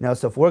behind?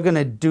 So if we're going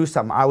to do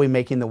something, are we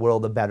making the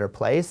world a better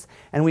place?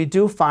 And we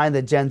do find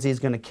that Gen Z is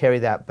going to carry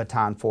that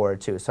baton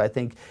forward too. So I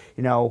think,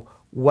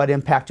 what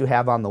impact you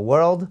have on the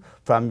world,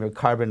 from your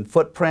carbon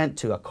footprint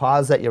to a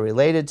cause that you're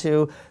related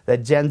to,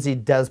 that Gen Z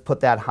does put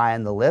that high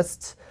on the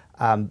list,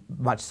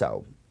 much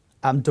so.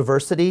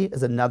 Diversity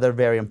is another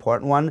very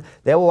important one.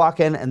 They will walk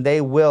in and they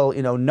will,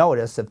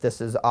 notice if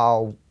this is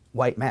all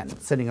white men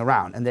sitting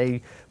around, and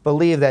they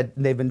believe that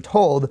they've been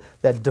told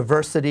that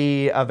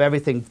diversity of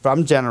everything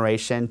from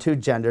generation to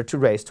gender to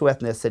race to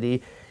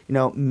ethnicity,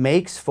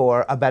 makes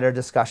for a better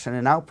discussion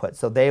and output.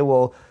 So they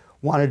will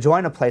want to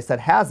join a place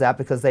that has that,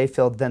 because they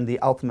feel then the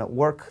ultimate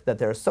work that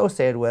they're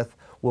associated with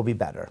will be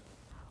better.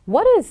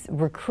 What does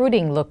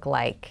recruiting look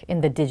like in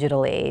the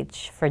digital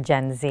age for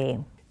Gen Z?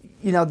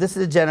 This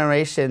is a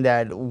generation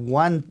that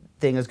one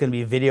thing is going to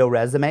be video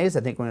resumes.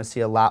 I think we're going to see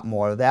a lot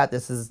more of that.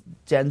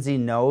 Gen Z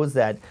knows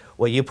that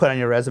what you put on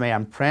your resume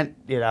on print,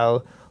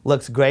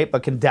 looks great,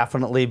 but can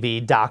definitely be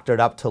doctored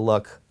up to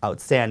look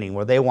outstanding,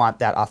 where they want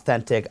that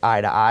authentic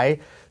eye to eye.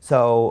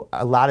 So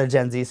a lot of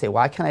Gen Z say,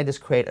 why can't I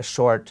just create a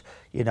short,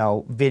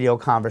 video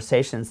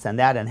conversation, send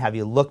that, and have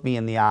you look me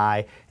in the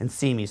eye and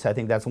see me? So I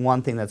think that's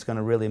one thing that's going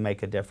to really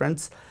make a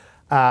difference.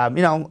 A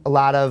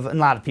lot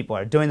of people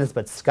are doing this,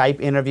 but Skype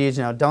interviews,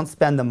 don't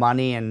spend the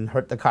money and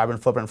hurt the carbon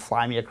footprint,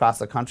 fly me across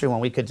the country when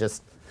we could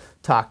just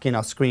talk,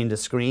 screen to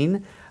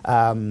screen,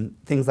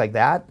 things like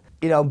that.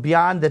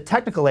 Beyond the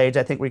technical age,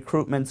 I think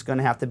recruitment's going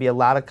to have to be a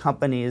lot of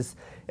companies,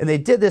 and they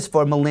did this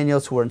for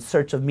millennials who were in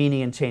search of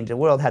meaning and change the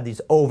world, had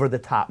these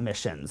over-the-top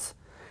missions.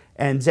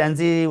 And Gen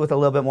Z, with a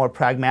little bit more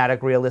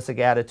pragmatic, realistic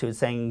attitude,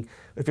 saying,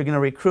 if you're going to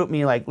recruit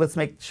me, let's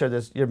make sure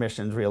your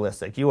mission's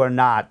realistic. You are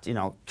not,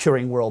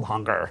 curing world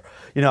hunger.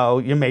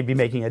 You may be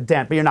making a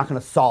dent, but you're not going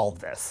to solve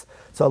this.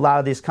 So a lot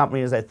of these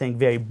companies, I think,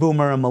 very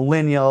boomer and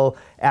millennial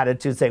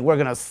attitude, saying, we're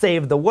going to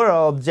save the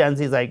world. Gen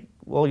Z's like,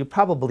 well, you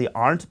probably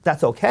aren't.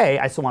 That's okay.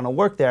 I still want to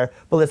work there,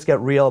 but let's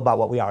get real about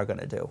what we are going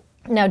to do.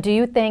 Now, do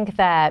you think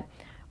that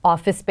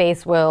office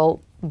space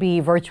will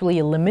be virtually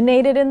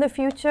eliminated in the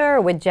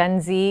future with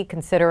Gen Z,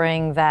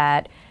 considering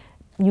that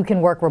you can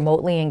work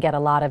remotely and get a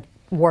lot of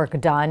work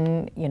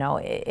done,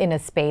 in a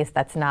space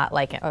that's not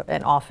like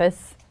an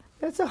office?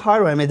 It's a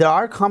hard one. I mean, there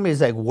are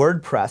companies like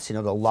WordPress,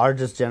 the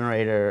largest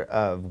generator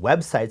of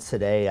websites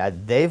today.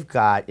 They've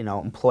got,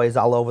 employees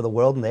all over the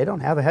world, and they don't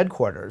have a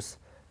headquarters.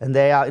 And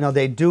they,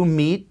 they do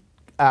meet.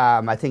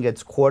 I think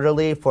it's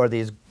quarterly for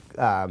these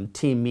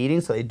team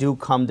meetings, so they do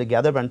come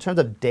together, but in terms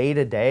of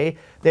day-to-day,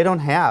 they don't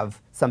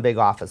have some big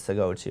office to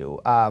go to.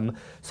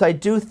 So I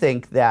do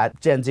think that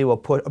Gen Z will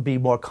be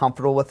more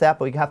comfortable with that,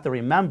 but we have to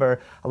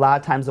remember a lot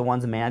of times the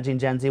ones managing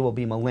Gen Z will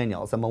be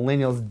millennials, and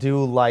millennials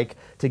do like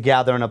to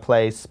gather in a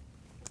place.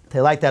 They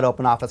like that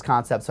open office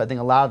concept, so I think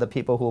a lot of the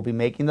people who will be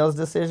making those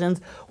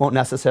decisions won't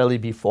necessarily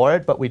be for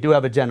it, but we do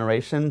have a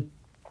generation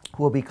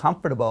who will be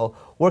comfortable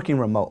working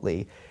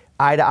remotely.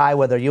 Eye to eye,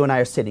 whether you and I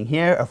are sitting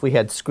here, or if we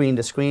had screen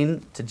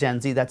to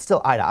Gen Z, that's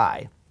still eye to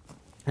eye.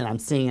 And I'm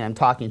seeing and I'm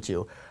talking to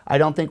you. I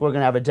don't think we're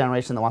going to have a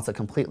generation that wants to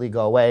completely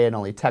go away and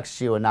only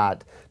text you and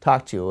not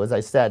talk to you. As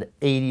I said,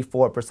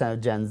 84%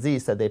 of Gen Z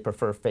said they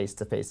prefer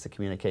face-to-face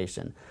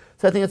communication.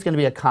 So I think it's going to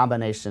be a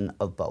combination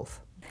of both.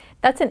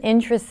 That's an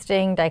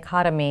interesting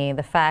dichotomy,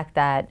 the fact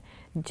that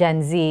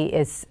Gen Z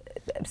is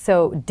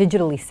so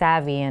digitally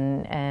savvy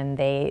and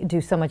they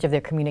do so much of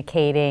their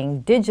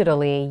communicating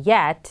digitally,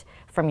 yet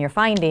from your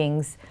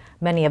findings,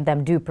 many of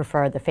them do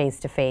prefer the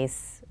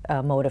face-to-face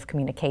mode of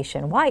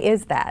communication. Why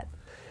is that?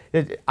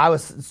 I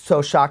was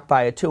so shocked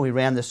by it too. We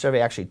ran this survey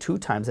actually 2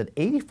 times, that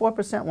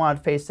 84%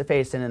 wanted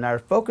face-to-face, and in our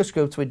focus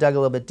groups we dug a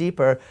little bit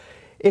deeper.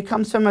 It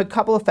comes from a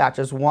couple of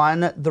factors.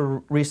 One, the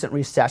recent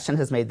recession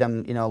has made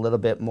them, a little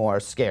bit more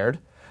scared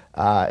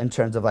in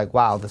terms of like,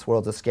 wow, this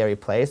world's a scary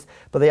place.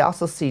 But they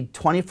also see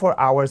 24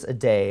 hours a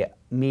day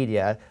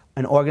media,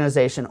 an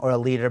organization or a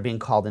leader being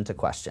called into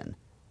question.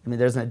 I mean,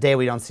 there's a day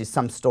we don't see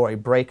some story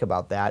break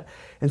about that.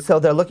 And so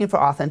they're looking for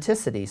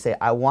authenticity. Say,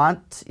 I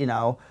want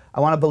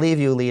to believe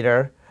you,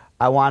 leader.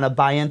 I want to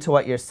buy into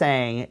what you're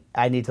saying.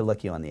 I need to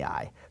look you in the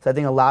eye. So I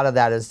think a lot of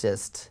that is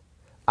just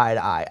eye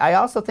to eye. I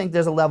also think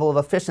there's a level of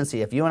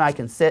efficiency. If you and I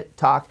can sit,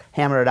 talk,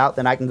 hammer it out,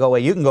 then I can go away,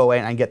 you can go away,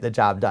 and I can get the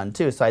job done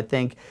too. So I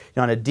think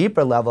on a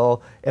deeper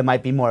level, it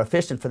might be more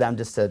efficient for them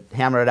just to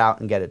hammer it out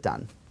and get it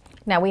done.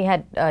 Now we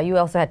had, you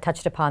also had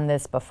touched upon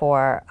this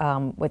before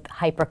with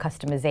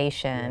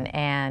hyper-customization,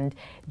 and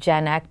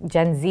Gen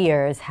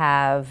Zers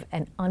have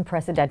an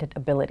unprecedented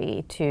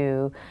ability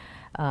to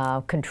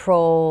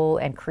control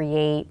and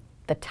create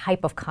the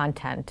type of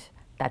content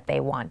that they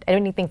want.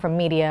 Anything from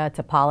media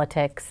to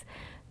politics.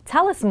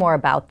 Tell us more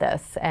about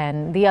this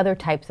and the other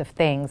types of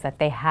things that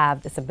they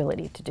have this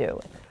ability to do.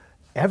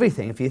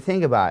 Everything, if you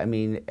think about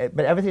it,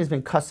 but everything's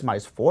been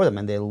customized for them,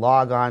 and they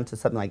log on to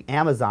something like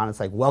Amazon, it's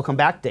like, welcome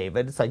back,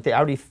 David. It's like they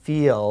already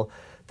feel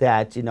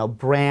that,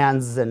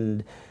 brands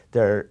and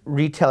their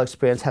retail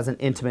experience has an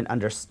intimate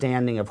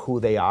understanding of who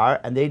they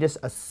are, and they just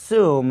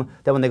assume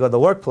that when they go to the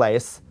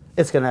workplace,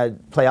 it's going to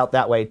play out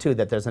that way too,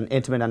 that there's an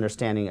intimate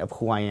understanding of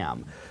who I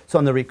am. So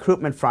on the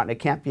recruitment front, it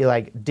can't be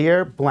like,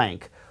 dear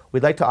blank,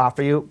 we'd like to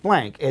offer you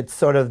blank. It's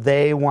sort of,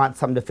 they want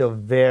something to feel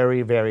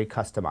very, very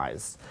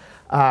customized.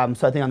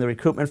 So I think on the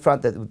recruitment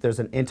front, that there's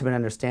an intimate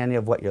understanding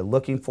of what you're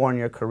looking for in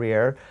your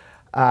career.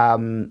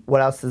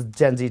 What else does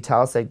Gen Z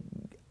tell us?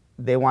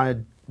 They want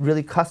to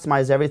really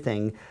customize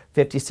everything.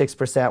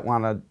 56%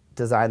 want to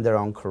design their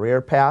own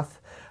career path.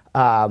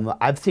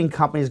 I've seen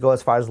companies go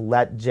as far as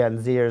let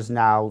Gen Zers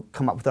now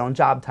come up with their own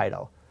job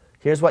title.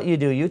 Here's what you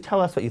do. You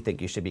tell us what you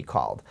think you should be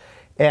called.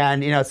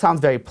 And it sounds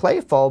very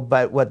playful,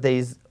 but what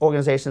these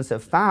organizations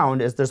have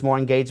found is there's more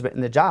engagement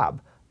in the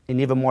job and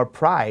even more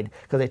pride,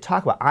 because they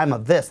talk about, I'm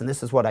of this and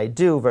this is what I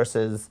do,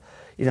 versus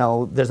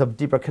there's a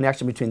deeper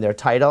connection between their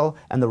title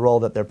and the role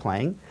that they're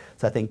playing.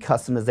 So I think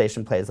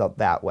customization plays out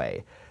that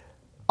way.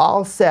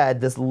 All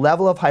said, this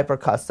level of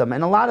hyper-custom,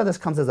 and a lot of this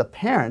comes as a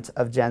parent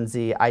of Gen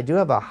Z, I do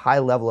have a high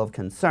level of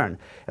concern.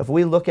 If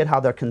we look at how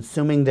they're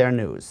consuming their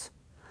news,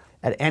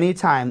 at any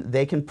time,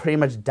 they can pretty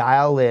much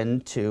dial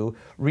into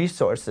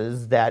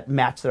resources that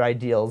match their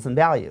ideals and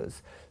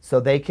values. So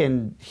they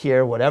can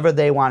hear whatever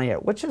they want to hear,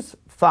 which is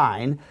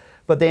fine,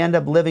 but they end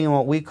up living in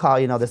what we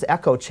call, this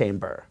echo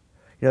chamber.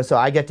 So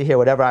I get to hear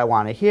whatever I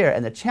want to hear,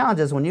 and the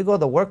challenge is when you go to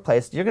the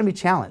workplace, you're going to be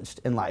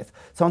challenged in life.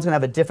 Someone's going to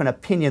have a different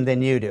opinion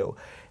than you do.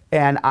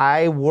 And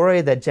I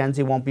worry that Gen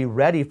Z won't be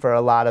ready for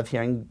a lot of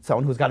hearing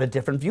someone who's got a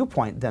different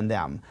viewpoint than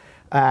them.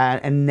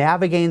 And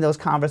navigating those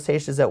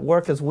conversations at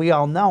work, as we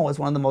all know, is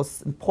one of the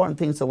most important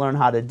things to learn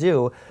how to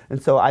do.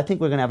 And so I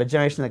think we're going to have a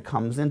generation that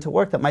comes into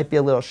work that might be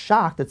a little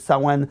shocked that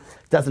someone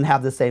doesn't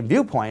have the same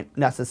viewpoint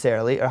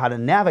necessarily, or how to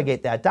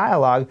navigate that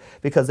dialogue,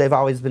 because they've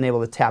always been able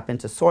to tap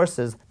into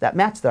sources that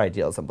match their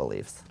ideals and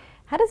beliefs.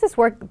 How does this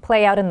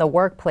play out in the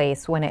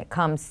workplace when it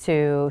comes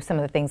to some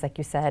of the things, like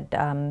you said,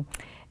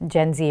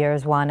 Gen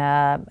Zers want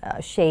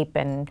to shape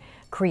and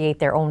create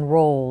their own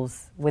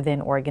roles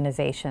within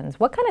organizations?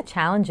 What kind of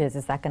challenges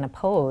is that going to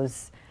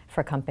pose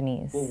for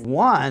companies?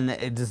 One,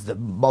 it is the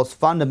most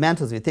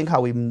fundamentals. If you think how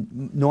we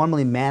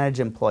normally manage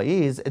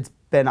employees, it's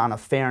been on a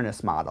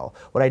fairness model.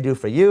 What I do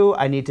for you,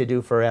 I need to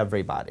do for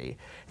everybody.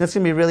 And it's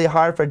going to be really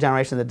hard for a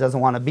generation that doesn't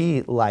want to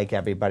be like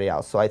everybody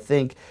else. So I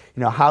think,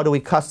 how do we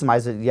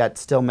customize it yet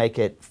still make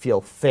it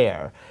feel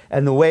fair?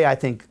 And the way I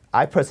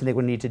personally think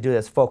we need to do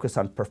this, focus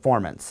on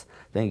performance.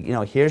 Think,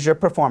 here's your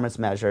performance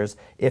measures.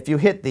 If you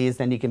hit these,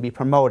 then you can be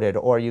promoted,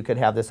 or you could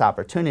have this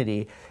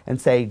opportunity,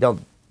 and say,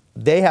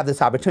 they have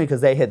this opportunity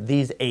because they hit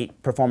these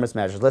 8 performance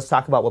measures. Let's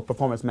talk about what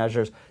performance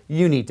measures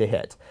you need to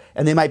hit.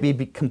 And they might be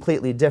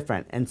completely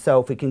different. And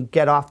so if we can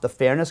get off the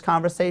fairness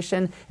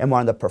conversation and more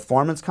on the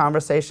performance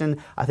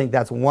conversation, I think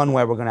that's one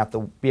way we're going to have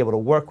to be able to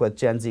work with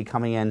Gen Z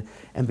coming in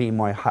and being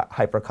more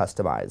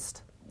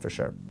hyper-customized, for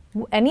sure.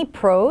 Any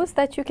pros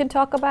that you can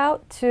talk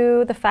about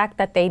to the fact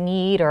that they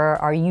need or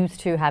are used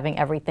to having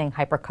everything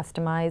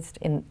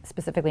hyper-customized,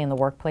 specifically in the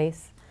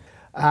workplace?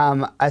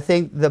 I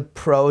think the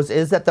pros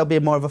is that there'll be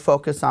more of a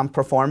focus on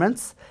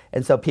performance,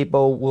 and so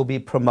people will be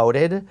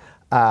promoted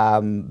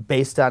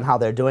based on how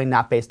they're doing,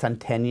 not based on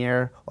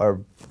tenure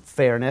or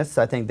fairness.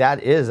 So I think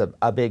that is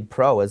a big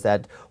pro, is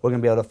that we're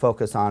going to be able to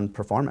focus on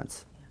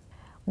performance.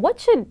 What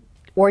should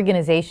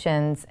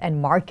organizations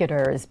and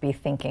marketers be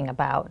thinking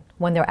about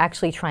when they're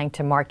actually trying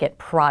to market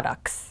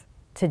products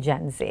to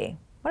Gen Z?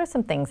 What are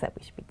some things that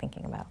we should be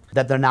thinking about?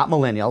 That they're not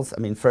millennials,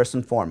 I mean, first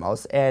and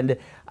foremost. And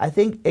I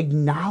think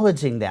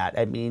acknowledging that,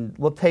 I mean,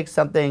 we'll take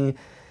something,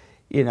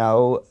 you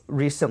know,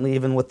 recently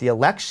even with the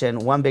election,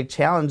 one big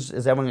challenge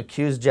is everyone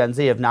accused Gen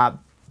Z of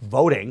not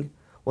voting.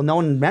 Well, no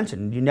one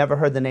mentioned, you never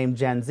heard the name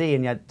Gen Z,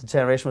 and yet the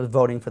generation was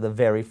voting for the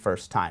very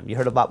first time. You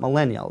heard about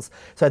millennials.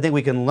 So I think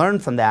we can learn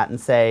from that and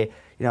say,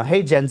 you know,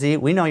 hey, Gen Z,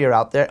 we know you're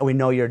out there and we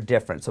know you're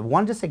different. So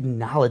one, just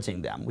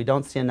acknowledging them. We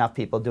don't see enough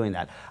people doing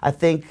that. I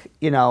think,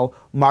 you know,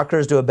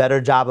 marketers do a better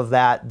job of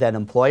that than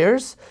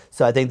employers.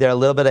 So I think they're a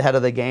little bit ahead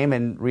of the game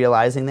in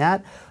realizing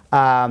that.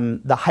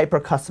 The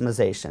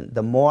hyper-customization.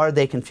 The more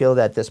they can feel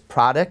that this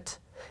product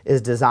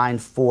is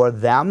designed for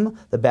them,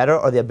 the better,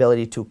 or the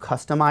ability to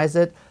customize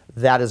it,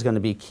 that is going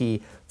to be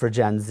key for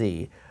Gen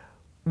Z.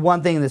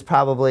 One thing that's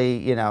probably,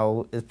 you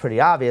know, is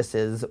pretty obvious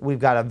is we've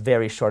got a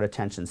very short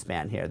attention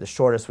span here, the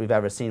shortest we've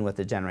ever seen with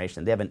the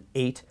generation. They have an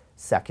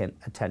 8-second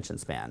attention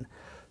span.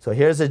 So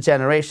here's a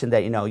generation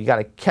that, you know, you got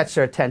to catch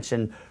their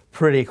attention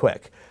pretty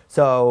quick.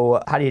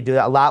 So how do you do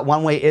that?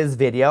 One way is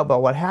video,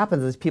 but what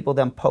happens is people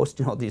then post,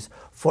 you know, these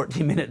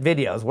 14-minute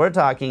videos. We're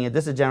talking,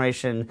 this is a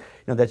generation, you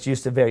know, that's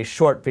used to very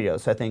short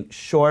videos. So I think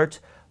short,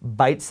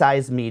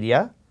 bite-sized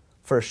media,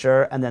 for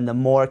sure, and then the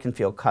more it can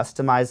feel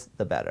customized,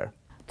 the better.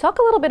 Talk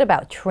a little bit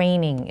about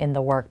training in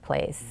the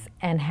workplace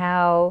and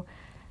how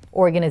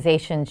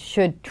organizations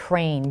should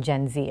train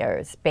Gen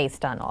Zers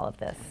based on all of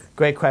this.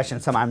 Great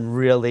question. Something I'm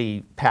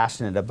really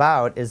passionate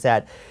about is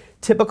that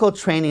typical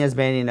training has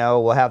been, you know,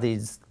 we'll have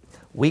these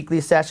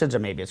weekly sessions, or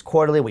maybe it's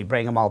quarterly, we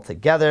bring them all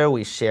together,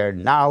 we share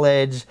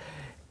knowledge,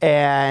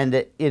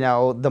 and, you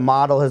know, the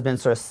model has been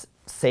sort of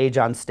sage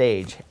on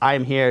stage.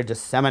 I'm here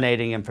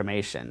disseminating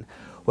information.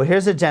 Well,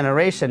 here's a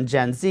generation,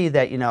 Gen Z,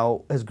 that, you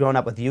know, has grown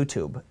up with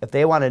YouTube. If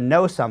they want to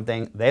know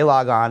something, they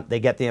log on, they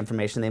get the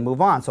information, they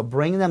move on. So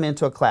bringing them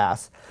into a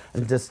class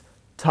and just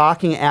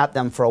talking at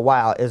them for a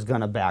while is going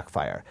to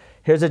backfire.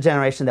 Here's a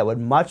generation that would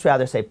much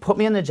rather say, put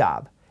me in the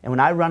job, and when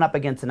I run up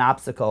against an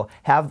obstacle,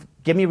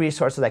 give me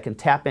resources I can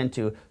tap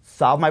into,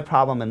 solve my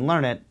problem and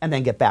learn it, and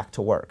then get back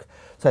to work.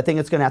 So I think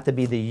it's going to have to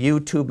be the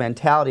YouTube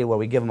mentality where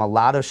we give them a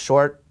lot of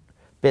short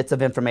bits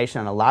of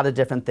information on a lot of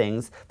different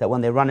things that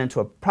when they run into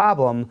a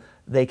problem,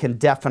 they can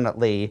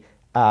definitely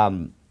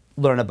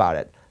learn about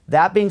it.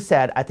 That being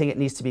said, I think it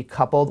needs to be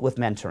coupled with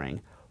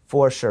mentoring,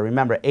 for sure.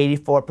 Remember,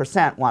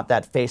 84% want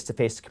that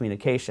face-to-face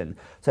communication.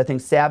 So I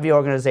think savvy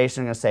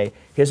organizations are going to say,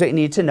 here's what you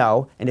need to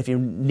know, and if you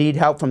need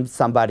help from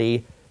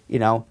somebody, you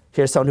know,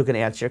 here's someone who can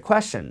answer your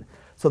question.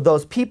 So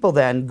those people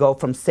then go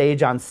from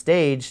sage on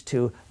stage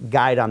to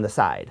guide on the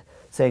side,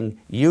 saying,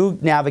 you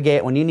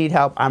navigate, when you need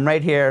help, I'm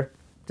right here.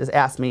 Just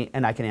ask me,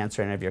 and I can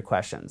answer any of your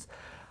questions.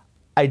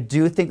 I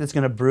do think that's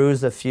going to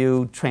bruise a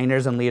few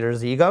trainers and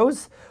leaders'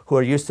 egos who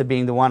are used to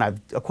being the one, I've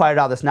acquired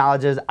all this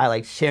knowledge, I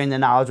like sharing the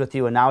knowledge with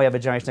you, and now we have a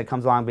generation that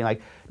comes along being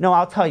like, no,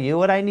 I'll tell you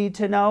what I need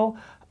to know,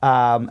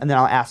 and then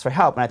I'll ask for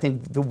help. And I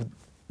think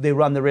they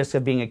run the risk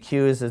of being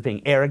accused as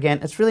being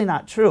arrogant. It's really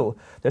not true.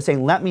 They're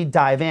saying, let me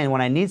dive in.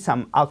 When I need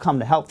something, I'll come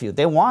to help you.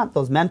 They want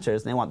those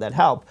mentors, and they want that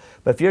help.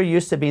 But if you're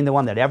used to being the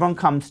one that everyone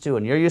comes to,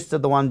 and you're used to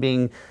the one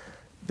being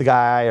the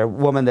guy or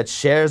woman that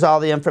shares all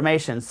the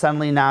information,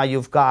 suddenly now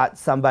you've got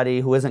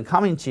somebody who isn't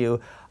coming to you,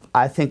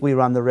 I think we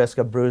run the risk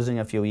of bruising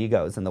a few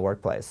egos in the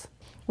workplace.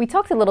 We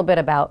talked a little bit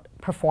about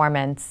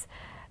performance.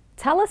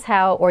 Tell us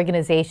how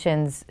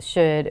organizations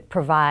should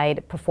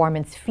provide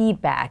performance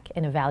feedback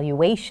and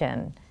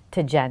evaluation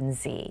to Gen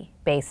Z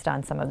based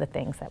on some of the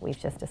things that we've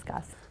just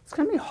discussed. It's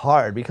going to be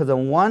hard because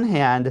on one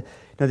hand, you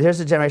know, there's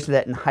a generation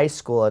that in high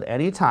school at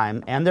any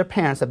time, and their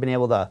parents have been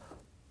able to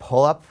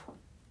pull up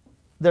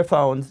their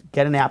phones,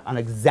 get an app on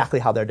exactly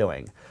how they're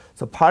doing.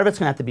 So part of it's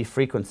going to have to be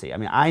frequency. I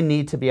mean, I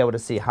need to be able to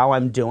see how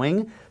I'm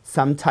doing,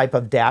 some type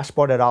of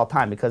dashboard at all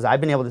time, because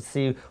I've been able to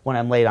see when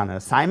I'm late on an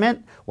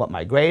assignment, what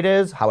my grade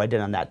is, how I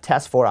did on that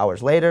test 4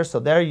 hours later. So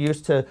they're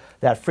used to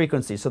that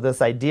frequency. So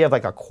this idea of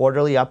like a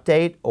quarterly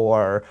update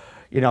or,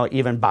 you know,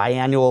 even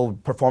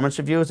biannual performance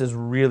reviews is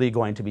really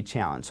going to be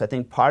challenged. So I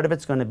think part of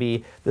it's going to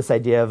be this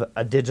idea of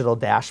a digital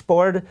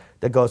dashboard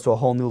that goes to a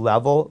whole new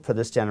level for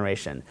this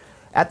generation.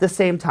 At the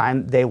same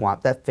time, they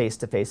want that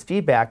face-to-face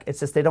feedback. It's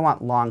just they don't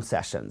want long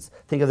sessions.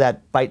 Think of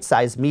that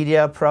bite-sized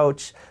media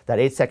approach, that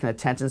 8-second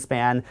attention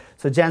span.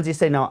 So Gen Z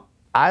say, no,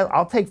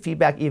 I'll take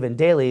feedback even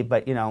daily,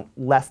 but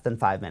less than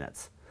 5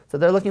 minutes. So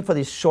they're looking for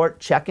these short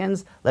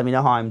check-ins, let me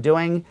know how I'm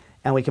doing,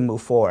 and we can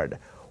move forward.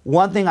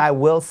 One thing I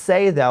will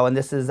say though, and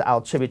this is, I'll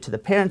attribute to the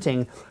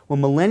parenting, when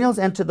millennials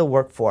entered the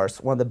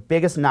workforce, one of the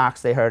biggest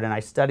knocks they heard, and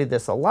I studied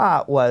this a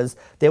lot, was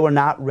they were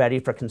not ready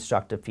for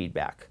constructive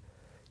feedback.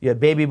 You had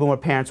baby boomer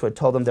parents who had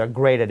told them they're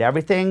great at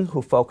everything,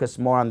 who focused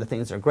more on the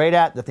things they're great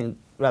at,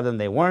 rather than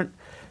they weren't.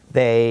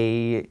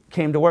 They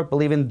came to work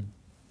believing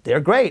they're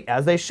great,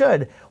 as they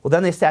should. Well,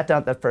 then they sat down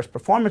at that first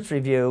performance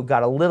review,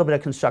 got a little bit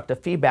of constructive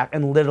feedback,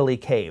 and literally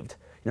caved.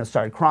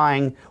 Started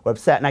crying, were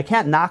upset. And I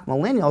can't knock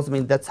millennials. I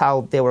mean, that's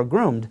how they were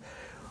groomed.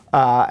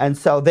 And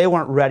so they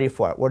weren't ready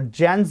for it. Where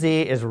Gen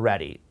Z is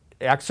ready.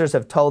 Xers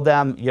have told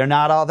them, you're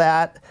not all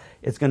that.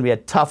 It's going to be a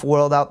tough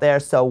world out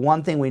there. So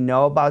one thing we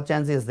know about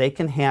Gen Z is they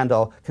can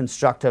handle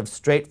constructive,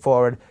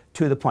 straightforward,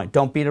 to the point.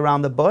 Don't beat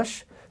around the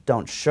bush.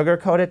 Don't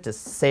sugarcoat it.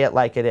 Just say it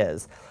like it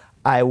is.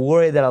 I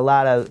worry that a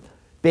lot of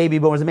baby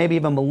boomers and maybe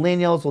even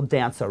millennials will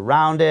dance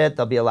around it.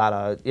 There'll be a lot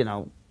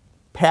of,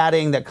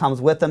 padding that comes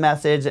with the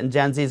message, and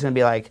Gen Z is going to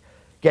be like,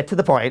 get to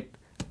the point.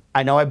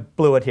 I know I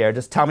blew it here.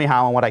 Just tell me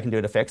how and what I can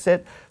do to fix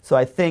it. So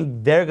I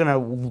think they're going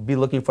to be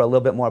looking for a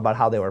little bit more about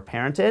how they were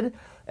parented,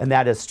 and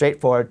that is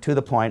straightforward, to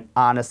the point,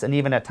 honest, and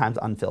even at times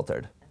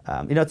unfiltered.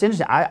 It's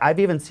interesting. I've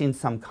even seen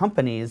some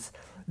companies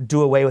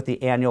do away with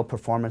the annual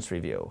performance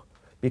review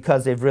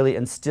because they've really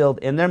instilled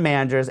in their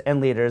managers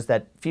and leaders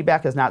that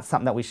feedback is not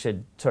something that we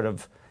should sort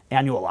of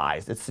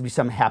annualized. It's to be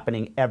something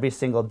happening every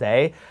single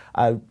day.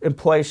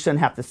 Employees shouldn't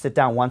have to sit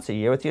down once a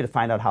year with you to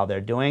find out how they're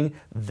doing.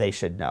 They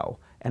should know.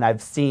 And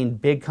I've seen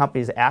big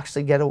companies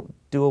actually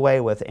do away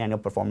with annual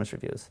performance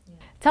reviews. Yeah.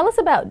 Tell us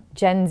about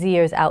Gen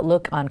Zers'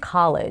 outlook on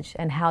college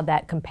and how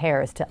that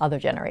compares to other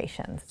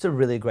generations. It's a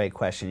really great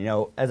question.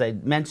 As I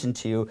mentioned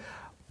to you,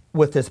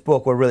 with this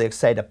book, we're really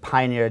excited to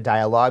pioneer a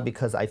dialogue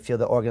because I feel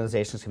that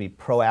organizations can be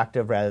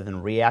proactive rather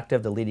than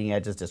reactive. The leading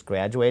edge is just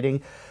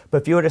graduating.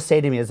 But if you were to say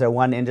to me, is there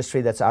one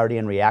industry that's already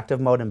in reactive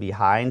mode and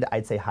behind,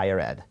 I'd say higher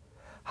ed.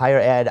 Higher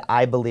ed,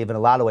 I believe, in a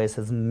lot of ways,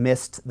 has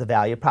missed the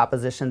value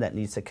proposition that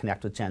needs to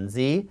connect with Gen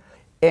Z.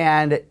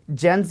 And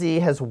Gen Z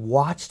has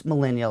watched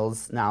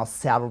millennials now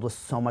saddled with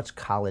so much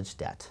college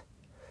debt.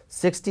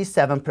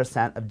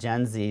 67% of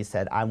Gen Z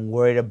said, I'm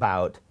worried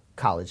about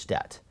college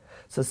debt.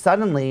 So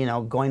suddenly,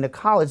 going to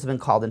college has been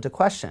called into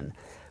question.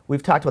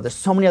 We've talked about there's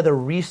so many other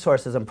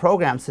resources and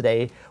programs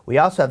today. We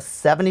also have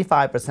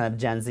 75% of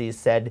Gen Z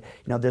said,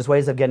 there's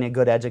ways of getting a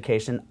good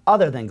education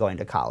other than going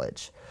to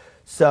college.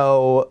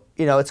 So,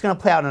 it's going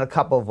to play out in a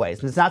couple of ways.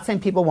 And it's not saying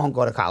people won't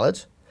go to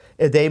college.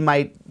 They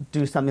might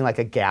do something like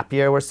a gap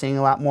year. We're seeing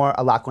a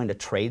lot going to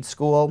trade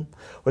school.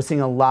 We're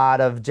seeing a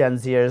lot of Gen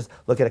Zers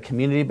look at a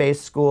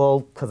community-based school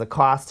because of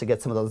cost to get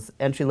some of those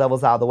entry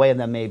levels out of the way and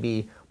then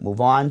maybe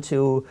move on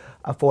to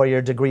a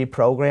 4-year degree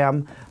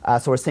program.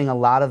 So we're seeing a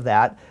lot of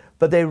that.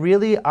 But they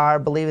really are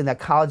believing that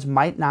college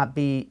might not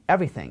be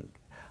everything.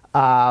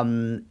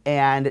 And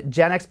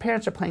Gen X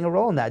parents are playing a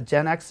role in that.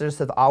 Gen Xers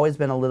have always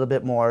been a little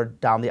bit more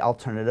down the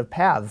alternative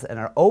paths and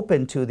are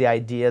open to the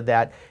idea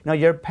that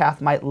your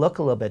path might look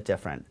a little bit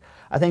different.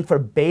 I think for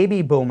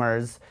baby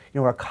boomers,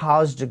 a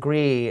college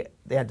degree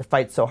they had to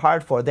fight so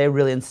hard for, they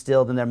really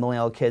instilled in their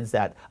millennial kids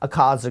that a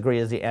college degree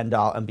is the end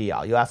all and be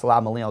all. You ask a lot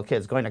of millennial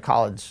kids, going to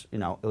college, it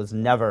was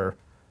never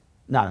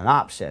not an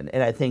option.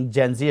 And I think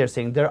Gen Z are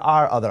saying there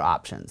are other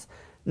options.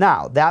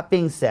 Now, that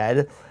being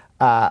said,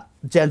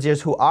 Gen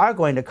Zers who are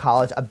going to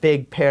college, a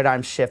big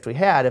paradigm shift we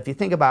had, if you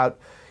think about,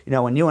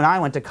 when you and I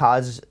went to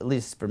college, at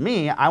least for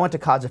me, I went to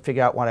college to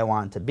figure out what I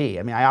wanted to be.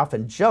 I mean, I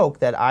often joke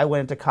that I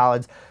went to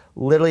college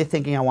literally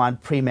thinking I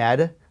wanted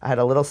pre-med. I had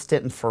a little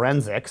stint in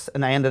forensics,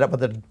 and I ended up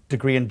with a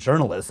degree in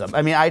journalism.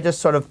 I mean, I just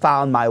sort of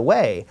found my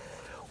way.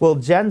 Well,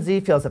 Gen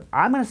Z feels if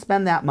I'm going to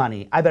spend that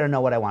money, I better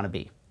know what I want to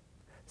be.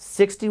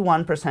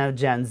 61% of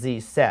Gen Z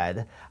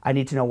said, I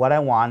need to know what I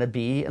want to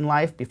be in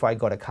life before I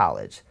go to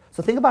college.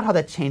 So think about how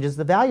that changes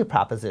the value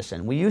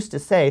proposition. We used to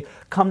say,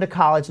 come to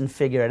college and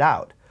figure it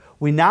out.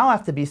 We now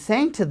have to be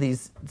saying to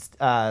these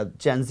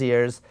Gen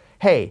Zers,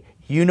 hey,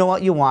 you know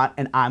what you want,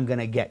 and I'm going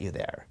to get you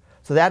there.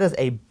 So that is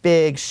a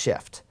big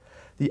shift.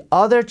 The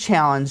other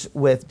challenge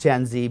with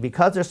Gen Z,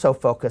 because they're so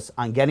focused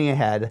on getting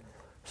ahead,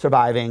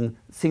 surviving,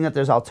 seeing that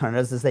there's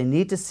alternatives, is they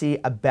need to see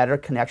a better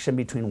connection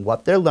between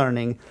what they're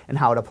learning and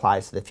how it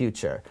applies to the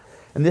future.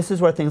 And this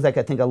is where things like,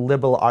 I think, a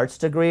liberal arts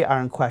degree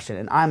are in question.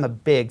 And I'm a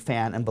big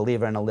fan and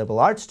believer in a liberal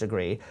arts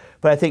degree.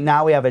 But I think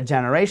now we have a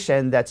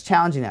generation that's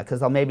challenging that because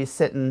they'll maybe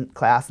sit in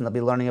class and they'll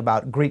be learning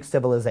about Greek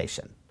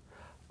civilization,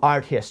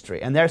 art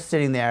history. And they're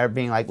sitting there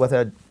being like, with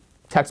a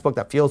textbook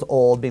that feels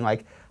old, being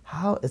like,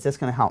 how is this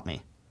going to help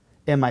me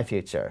in my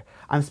future?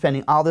 I'm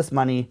spending all this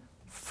money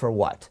for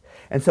what?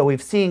 And so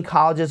we've seen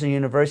colleges and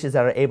universities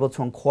that are able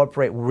to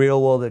incorporate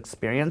real-world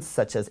experience,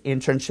 such as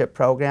internship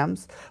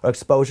programs or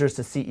exposures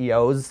to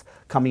CEOs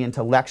coming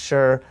into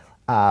lecture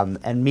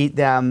and meet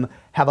them,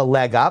 have a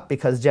leg up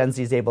because Gen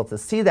Z is able to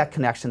see that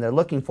connection they're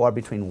looking for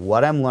between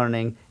what I'm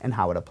learning and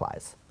how it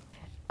applies.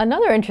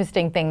 Another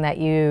interesting thing that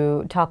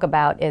you talk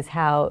about is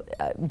how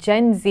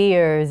Gen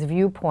Zers'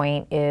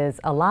 viewpoint is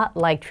a lot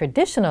like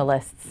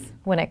traditionalists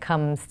when it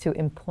comes to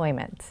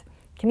employment.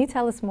 Can you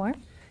tell us more?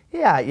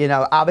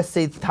 Yeah,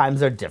 obviously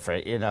times are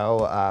different.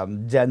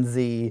 Gen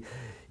Z,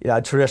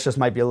 traditionalists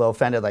might be a little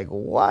offended, like,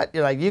 what?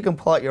 You can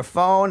pull out your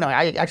phone.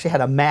 I actually had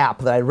a map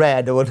that I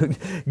read that would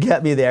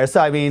get me there.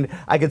 So,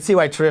 I could see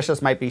why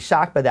traditionalists might be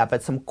shocked by that,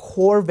 but some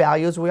core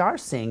values we are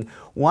seeing.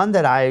 One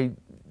that I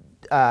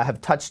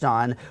have touched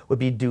on would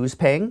be dues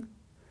paying.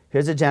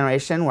 Here's a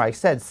generation where I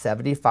said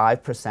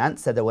 75%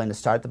 said they're willing to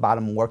start at the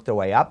bottom and work their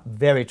way up.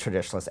 Very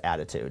traditionalist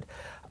attitude.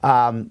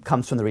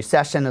 Comes from the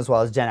recession, as well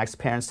as Gen X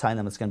parents telling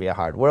them it's going to be a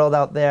hard world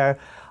out there.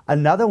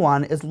 Another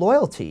one is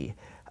loyalty.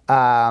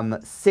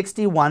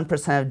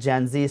 61% of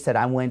Gen Z said,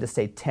 I'm willing to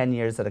stay 10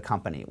 years at a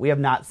company. We have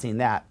not seen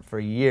that for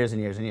years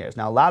and years and years.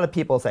 Now, a lot of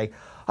people say,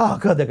 oh,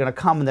 good, they're going to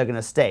come and they're going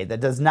to stay. That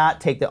does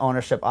not take the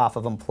ownership off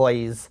of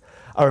employees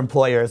or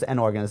employers and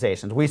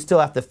organizations. We still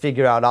have to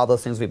figure out all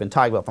those things we've been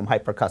talking about, from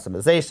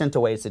hyper-customization to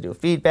ways to do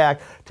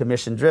feedback to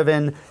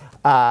mission-driven,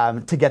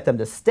 to get them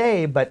to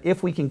stay. But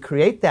if we can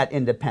create that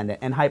independent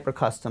and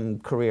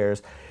hyper-custom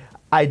careers,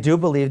 I do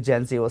believe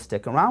Gen Z will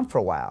stick around for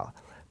a while.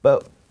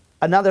 But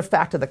another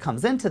factor that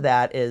comes into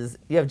that is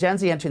you have Gen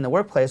Z entering the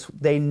workplace.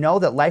 They know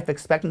that life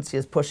expectancy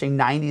is pushing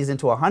 90s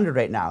into 100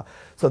 right now.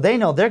 So they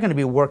know they're going to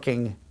be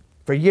working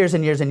for years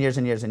and years and years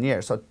and years and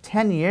years. So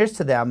 10 years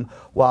to them,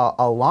 while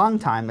a long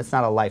time, it's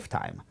not a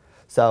lifetime.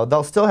 So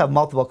they'll still have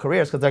multiple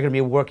careers because they're going to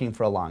be working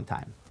for a long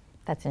time.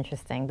 That's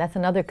interesting. That's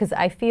another, because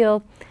I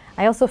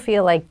also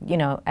feel like,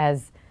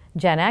 as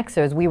Gen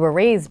Xers, we were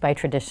raised by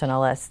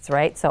traditionalists,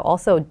 right? So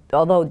also,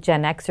 although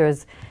Gen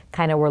Xers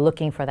kind of were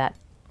looking for that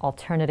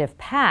alternative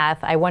path,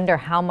 I wonder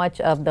how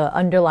much of the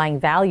underlying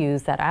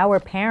values that our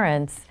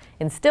parents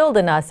instilled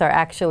in us are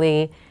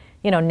actually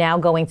now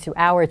going to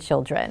our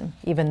children,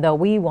 even though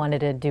we wanted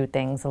to do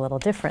things a little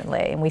differently.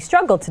 And we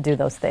struggled to do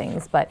those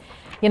things. But,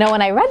 when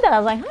I read that, I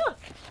was like,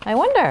 I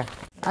wonder.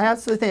 I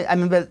absolutely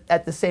think, but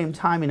at the same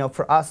time,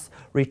 for us,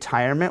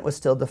 retirement was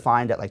still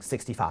defined at like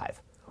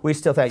 65. We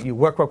still thought you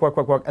work,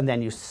 and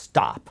then you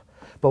stop.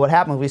 But what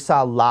happened was we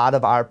saw a lot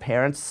of our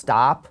parents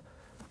stop,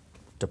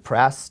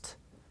 depressed,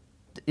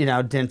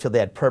 didn't feel they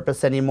had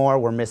purpose anymore.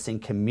 We're missing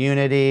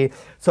community.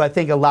 So I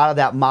think a lot of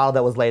that model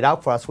that was laid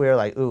out for us, we were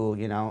like, ooh,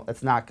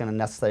 it's not going to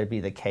necessarily be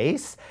the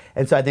case.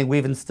 And so I think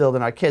we've instilled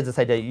in our kids this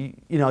idea,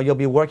 you'll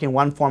be working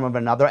one form or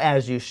another,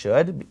 as you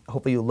should.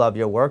 Hopefully you love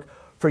your work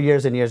for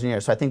years and years and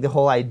years. So I think the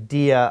whole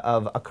idea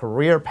of a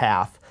career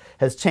path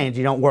has changed.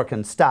 You don't work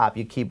and stop.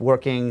 You keep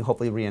working,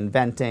 hopefully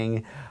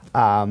reinventing.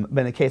 But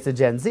in the case of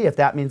Gen Z, if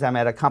that means I'm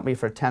at a company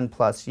for 10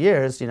 plus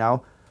years,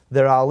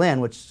 they're all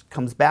in, which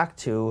comes back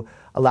to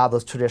a lot of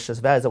those traditionalist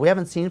values that we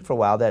haven't seen for a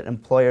while, that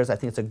employers, I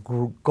think it's a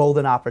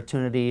golden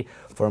opportunity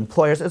for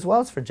employers as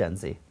well as for Gen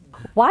Z.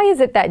 Why is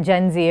it that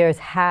Gen Zers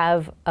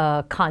have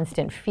a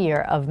constant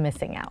fear of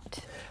missing out?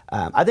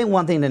 I think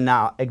one thing to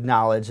now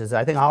acknowledge is that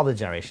I think all the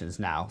generations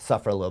now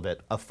suffer a little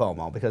bit of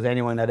FOMO, because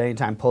anyone at any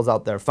time pulls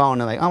out their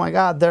phone and like, oh my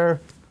God, they're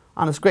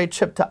on this great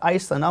trip to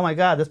Iceland. Oh my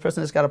God, this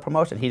person just got a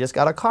promotion. He just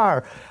got a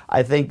car.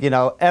 I think,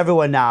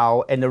 everyone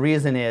now, and the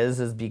reason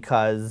is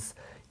because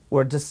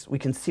we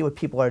can see what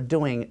people are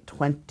doing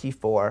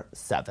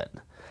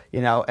 24/7,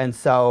 and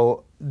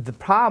so the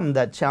problem,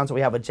 that challenge that we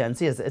have with Gen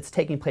Z is it's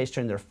taking place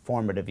during their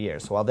formative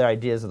years. So while their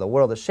ideas of the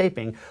world is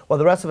shaping, while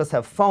the rest of us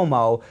have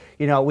FOMO,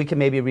 we can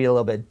maybe read a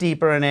little bit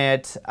deeper in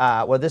it.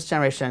 Where this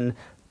generation,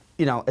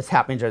 it's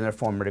happening during their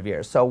formative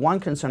years. So one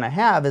concern I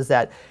have is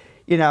that,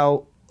 a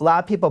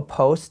lot of people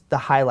post the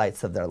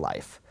highlights of their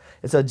life.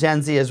 And so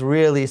Gen Z is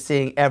really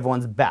seeing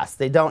everyone's best.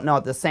 They don't know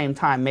at the same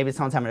time, maybe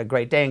someone's having a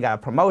great day and got a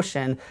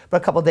promotion,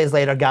 but a couple of days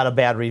later got a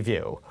bad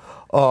review.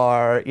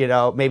 Or,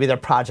 maybe their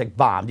project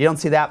bombed. You don't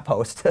see that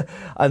post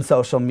on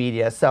social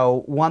media.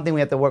 So one thing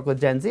we have to work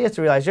with Gen Z is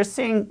to realize you're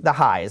seeing the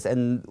highs.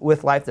 And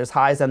with life, there's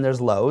highs and there's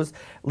lows.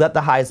 Let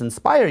the highs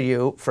inspire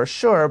you, for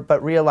sure,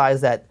 but realize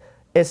that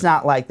it's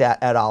not like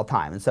that at all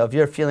times. And so if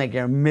you're feeling like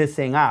you're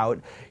missing out,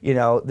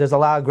 there's a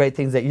lot of great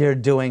things that you're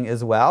doing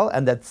as well,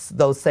 and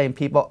those same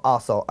people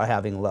also are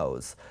having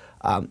lows.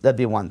 That'd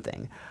be one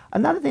thing.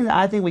 Another thing that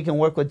I think we can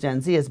work with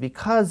Gen Z is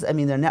because,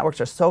 their networks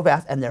are so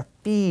vast and their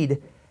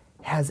feed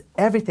has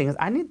everything.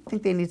 I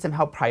think they need some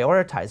help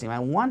prioritizing.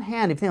 On one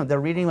hand, if they're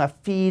reading a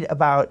feed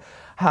about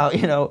how,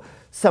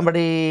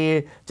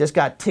 somebody just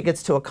got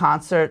tickets to a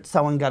concert,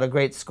 someone got a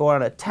great score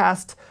on a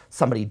test,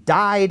 somebody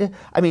died.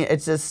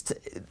 There's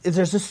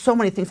just so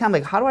many things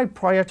happening. Like, how do I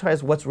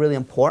prioritize what's really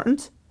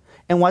important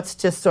and what's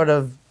just sort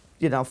of,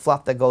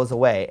 fluff that goes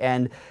away?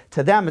 And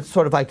to them, it's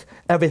sort of like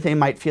everything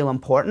might feel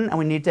important, and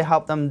we need to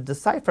help them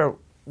decipher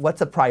what's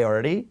a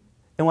priority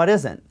and what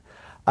isn't.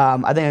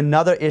 I think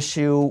another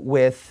issue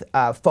with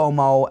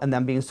FOMO and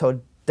them being so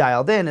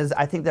dialed in is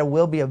I think there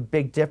will be a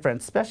big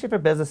difference, especially for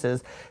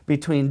businesses,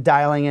 between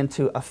dialing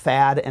into a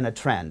fad and a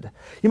trend.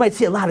 You might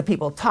see a lot of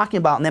people talking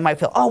about, and they might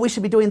feel, oh, we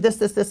should be doing this,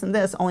 this, this, and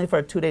this, only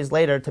for 2 days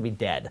later to be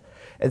dead.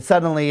 And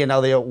suddenly, you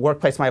know, the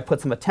workplace might put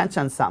some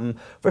attention on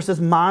something versus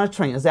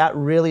monitoring. Is that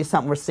really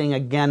something we're seeing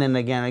again and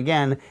again and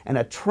again, and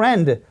a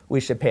trend we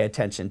should pay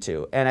attention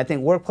to? And I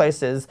think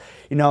workplaces,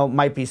 you know,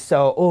 might be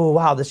so, oh,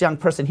 wow, this young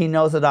person, he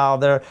knows it all,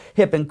 they're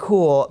hip and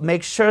cool.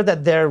 Make sure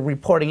that they're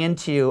reporting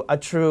into you a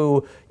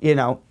true, you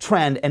know,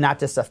 trend and not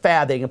just a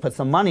fad that you can put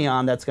some money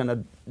on that's going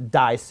to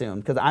die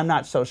soon. Because I'm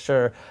not so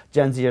sure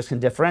Gen Zers can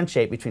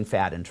differentiate between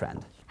fad and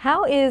trend.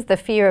 How is the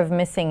fear of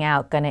missing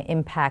out going to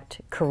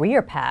impact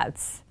career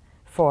paths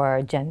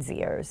for Gen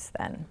Zers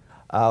then?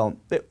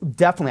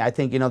 Definitely. I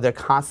think, you know, they're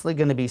constantly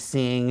going to be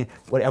seeing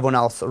what everyone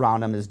else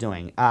around them is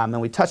doing. And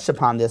we touched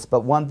upon this,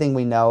 but one thing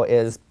we know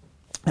is,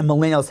 and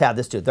millennials have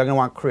this too, they're going to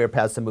want career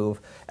paths to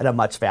move at a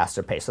much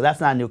faster pace. So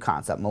that's not a new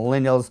concept.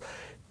 Millennials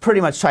pretty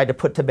much tried to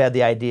put to bed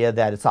the idea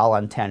that it's all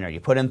on tenure.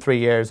 You put in 3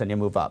 years and you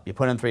move up. You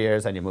put in 3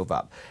 years and you move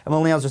up. And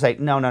millennials are saying,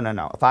 no, no, no,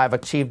 no. If I've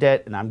achieved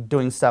it and I'm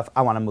doing stuff,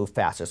 I want to move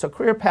faster. So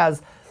career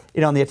paths,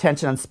 you know, and the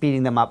attention on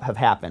speeding them up have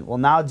happened. Well,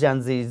 now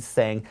Gen Z is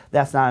saying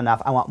that's not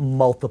enough. I want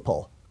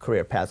multiple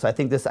career paths. So I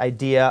think this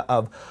idea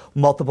of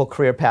multiple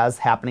career paths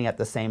happening at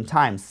the same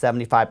time,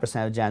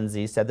 75% of Gen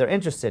Z said they're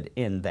interested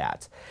in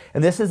that.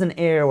 And this is an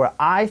area where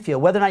I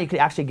feel, whether or not you could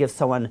actually give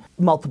someone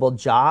multiple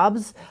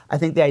jobs, I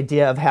think the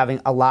idea of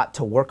having a lot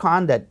to work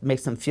on that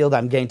makes them feel that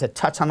I'm getting to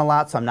touch on a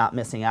lot so I'm not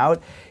missing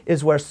out,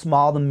 is where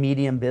small to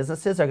medium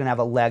businesses are going to have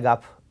a leg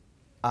up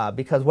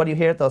because what do you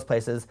hear at those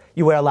places?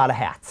 You wear a lot of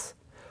hats.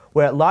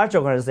 Where at large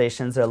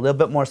organizations, they're a little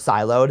bit more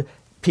siloed.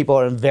 People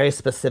are in very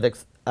specific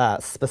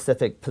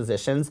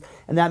positions,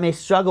 and that may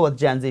struggle with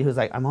Gen Z who's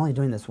like, I'm only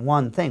doing this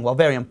one thing. Well,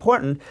 very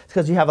important,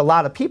 because you have a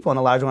lot of people in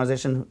a large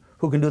organization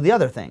who can do the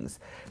other things.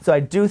 So I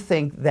do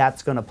think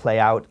that's going to play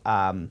out.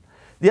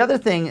 The other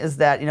thing is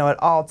that, you know,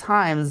 at all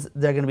times,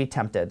 they're going to be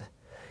tempted.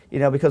 You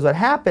know, because what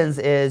happens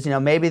is, you know,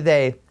 maybe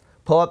they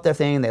pull up their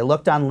thing, they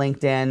looked on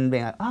LinkedIn,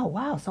 being like, oh,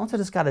 wow, so-and-so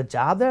just got a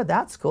job there?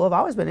 That's cool. I've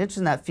always been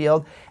interested in that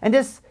field. And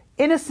just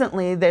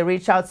innocently, they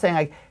reach out saying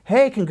like,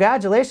 hey,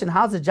 congratulations,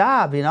 how's the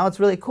job? You know, it's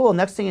really cool.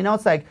 Next thing you know,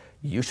 it's like,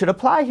 you should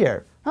apply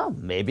here. Oh,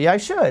 maybe I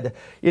should.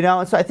 You know,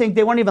 and so I think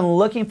they weren't even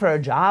looking for a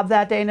job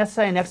that day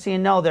necessarily. Next thing you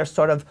know, they're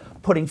sort of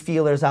putting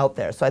feelers out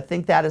there. So I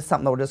think that is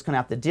something that we're just going to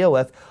have to deal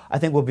with. I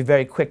think we'll be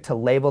very quick to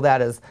label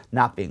that as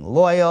not being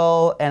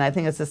loyal. And I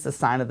think it's just a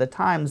sign of the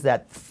times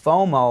that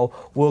FOMO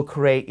will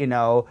create, you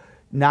know,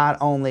 not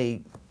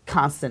only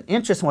constant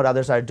interest in what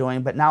others are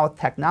doing, but now with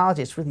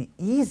technology, it's really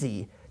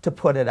easy to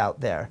put it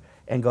out there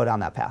and go down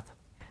that path.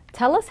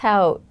 Tell us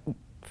how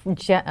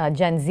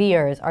Gen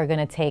Zers are going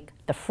to take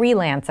the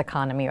freelance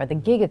economy or the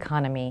gig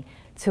economy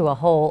to a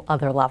whole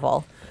other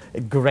level.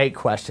 Great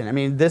question. I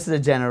mean, this is a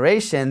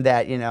generation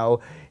that, you know,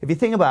 if you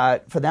think about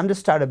it, for them to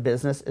start a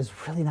business is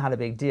really not a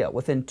big deal.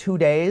 Within 2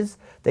 days,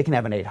 they can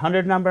have an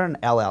 800 number, an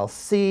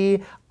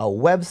LLC, a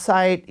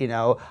website, you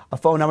know, a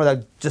phone number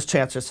that just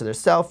transfers to their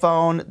cell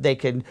phone. They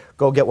can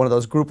go get one of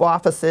those group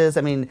offices.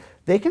 I mean,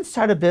 they can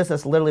start a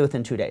business literally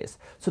within 2 days.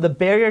 So the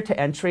barrier to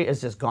entry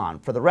is just gone.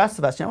 For the rest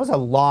of us, you know, it was a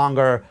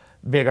longer,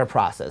 bigger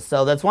process.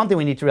 So that's one thing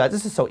we need to realize.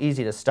 This is so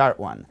easy to start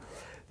one.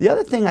 The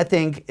other thing I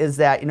think is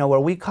that, you know, where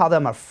we call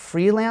them a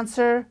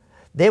freelancer,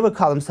 they would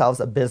call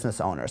themselves a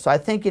business owner. So I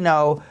think, you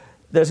know,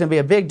 there's going to be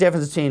a big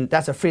difference between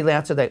that's a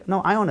freelancer that,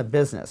 no, I own a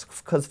business.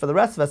 Because for the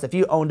rest of us, if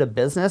you owned a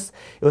business,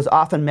 it was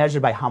often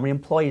measured by how many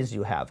employees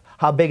you have.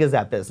 How big is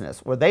that business?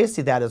 Where they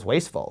see that as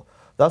wasteful.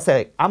 They'll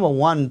say, I'm a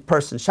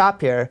one-person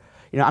shop here.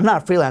 You know, I'm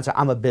not a freelancer,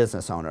 I'm a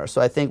business owner. So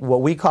I think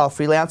what we call a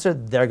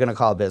freelancer, they're going to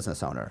call a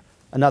business owner.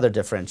 Another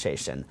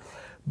differentiation.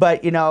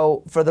 But, you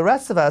know, for the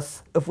rest of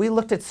us, if we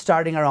looked at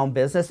starting our own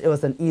business, it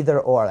was an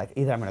either or. Like,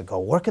 either I'm going to go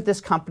work at this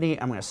company,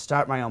 I'm going to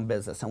start my own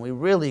business. And we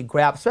really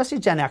grabbed, especially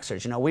Gen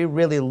Xers, you know, we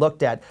really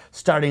looked at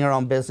starting our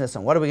own business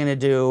and what are we going to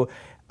do.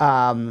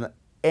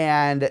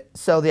 And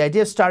so the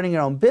idea of starting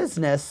your own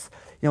business,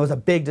 you know, was a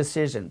big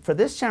decision. For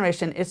this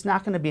generation, it's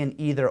not going to be an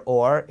either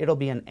or, it'll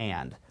be an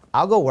and.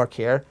 I'll go work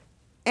here,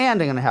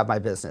 and I'm going to have my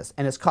business.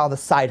 And it's called a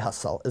side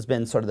hustle, has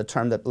been sort of the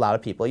term that a lot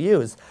of people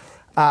use.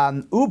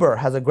 Uber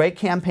has a great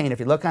campaign.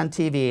 If you look on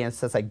TV and it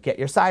says like, get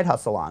your side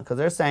hustle on, because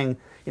they're saying,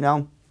 you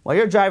know, while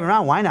you're driving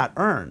around, why not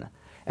earn?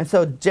 And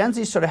so Gen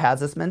Z sort of has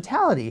this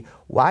mentality.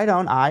 Why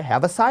don't I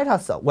have a side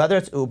hustle? Whether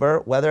it's Uber,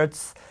 whether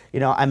it's, you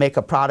know, I make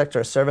a product or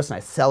a service and I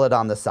sell it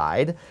on the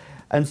side.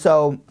 And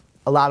so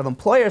a lot of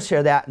employers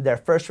hear that, and their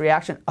first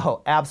reaction,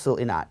 oh,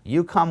 absolutely not.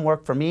 You come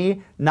work for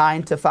me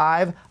 9 to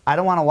 5. I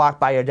don't want to walk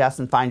by your desk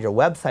and find your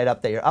website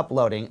up that you're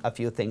uploading a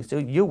few things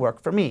to. You work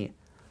for me.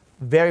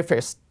 Very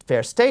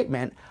fair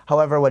statement.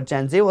 However, what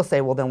Gen Z will say,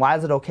 well, then why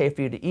is it okay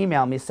for you to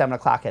email me 7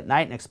 o'clock at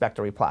night and expect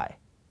a reply?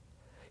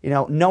 You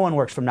know, no one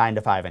works from 9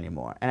 to 5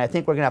 anymore. And I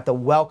think we're going to have to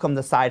welcome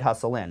the side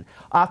hustle in.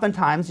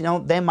 Oftentimes, you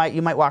know,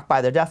 you might walk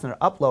by their desk and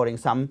they're uploading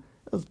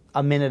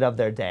a minute of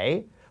their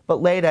day.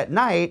 But late at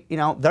night, you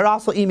know, they're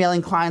also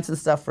emailing clients and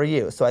stuff for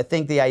you. So I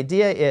think the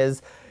idea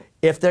is,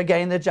 If they're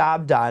getting the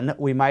job done,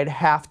 we might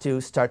have to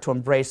start to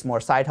embrace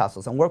more side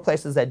hustles. And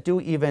workplaces that do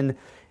even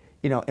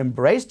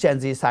embrace Gen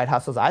Z side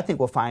hustles, I think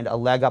will find a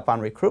leg up on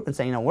recruitment,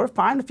 saying, we're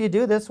fine if you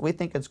do this, we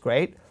think it's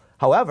great.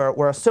 However,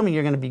 we're assuming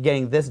you're going to be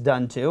getting this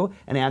done too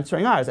and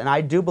answering ours. And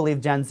I do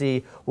believe Gen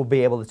Z will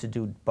be able to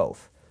do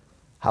both.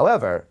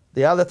 However,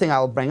 the other thing I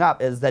will bring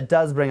up is that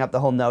does bring up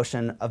the whole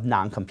notion of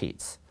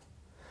non-competes.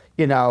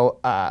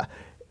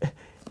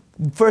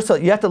 First of all,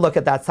 you have to look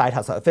at that side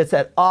hustle. If it's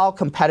at all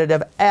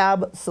competitive,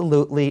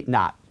 absolutely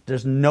not.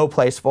 There's no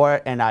place for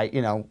it, and I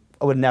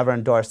would never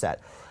endorse that.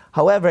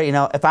 However,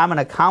 if I'm an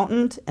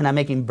accountant and I'm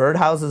making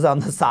birdhouses on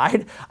the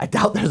side, I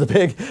doubt there's a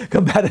big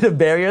competitive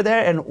barrier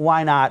there, and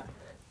why not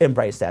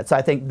embrace that? So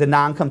I think the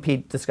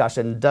non-compete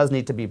discussion does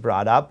need to be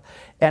brought up,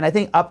 and I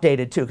think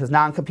updated too, because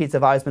non-competes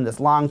have always been this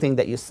long thing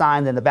that you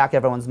signed in the back of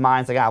everyone's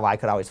minds, like, well, I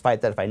could always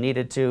fight that if I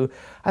needed to.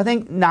 I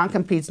think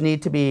non-competes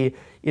need to be,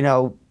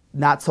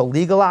 not so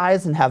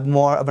legalized and have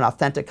more of an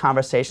authentic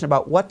conversation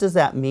about what does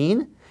that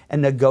mean and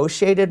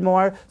negotiated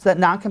more so that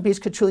non-competes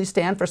could truly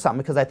stand for something,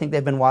 because I think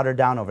they've been watered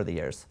down over the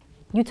years.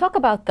 You talk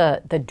about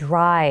the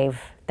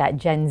drive that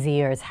Gen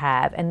Zers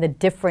have and the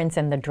difference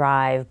in the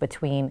drive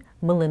between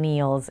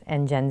millennials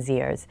and Gen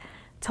Zers.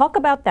 Talk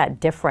about that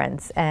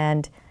difference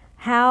and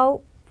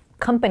how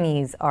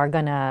companies are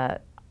going to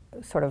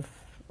sort of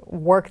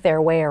work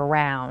their way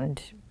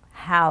around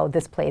how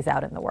this plays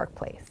out in the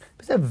workplace.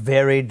 It's a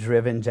very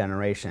driven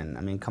generation.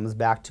 I mean, it comes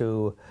back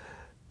to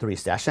the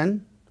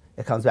recession.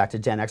 It comes back to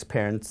Gen X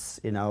parents,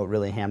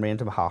 really hammering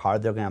into how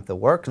hard they're going to have to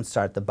work and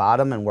start at the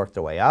bottom and work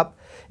their way up.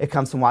 It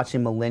comes from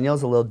watching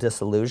millennials a little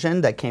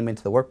disillusioned that came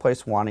into the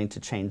workplace wanting to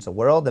change the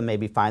world and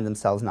maybe find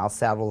themselves now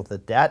saddled with the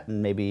debt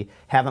and maybe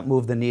haven't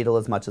moved the needle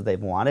as much as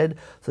they've wanted.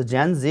 So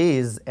Gen Z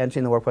is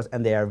entering the workplace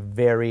and they are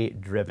very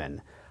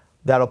driven.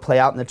 That'll play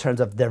out in the terms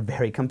of they're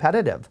very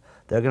competitive.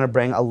 They're going to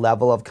bring a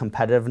level of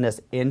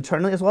competitiveness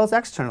internally as well as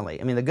externally.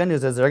 I mean, the good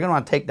news is they're going to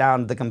want to take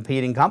down the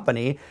competing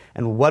company,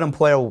 and what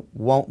employer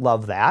won't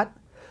love that?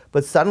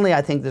 But suddenly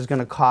I think there's going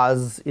to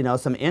cause,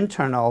 some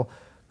internal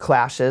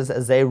clashes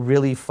as they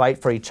really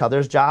fight for each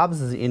other's jobs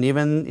and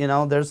even,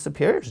 their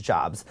superiors'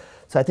 jobs.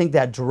 So I think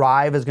that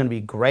drive is going to be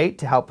great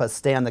to help us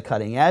stay on the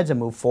cutting edge and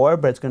move forward,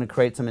 but it's going to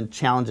create some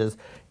challenges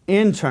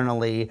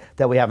internally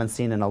that we haven't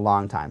seen in a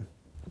long time.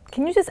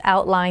 Can you just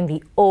outline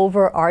the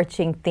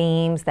overarching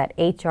themes that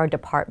HR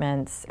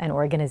departments and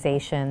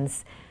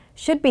organizations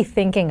should be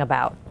thinking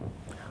about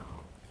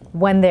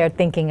when they're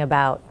thinking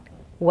about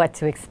what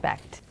to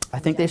expect? I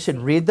think they should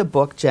read the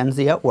book Gen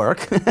Z at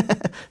Work.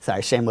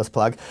 Sorry, shameless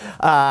plug.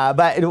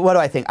 But what do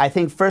I think? I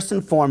think first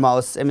and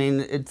foremost,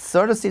 it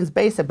sort of seems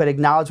basic, but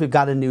acknowledge we've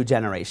got a new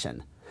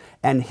generation.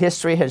 And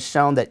history has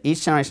shown that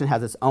each generation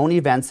has its own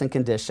events and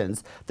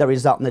conditions that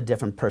result in a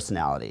different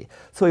personality.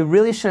 So we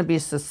really shouldn't be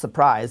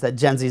surprised that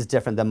Gen Z is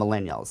different than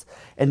millennials.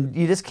 And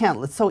you just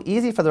can't, it's so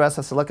easy for the rest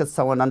of us to look at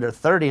someone under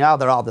 30, now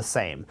they're all the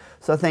same.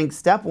 So I think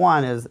step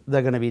one is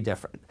they're going to be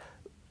different.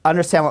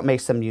 Understand what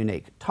makes them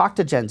unique. Talk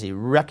to Gen Z,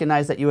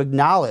 recognize that you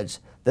acknowledge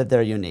that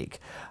they're unique.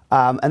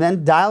 And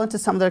then dial into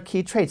some of their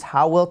key traits.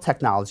 How will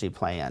technology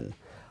play in?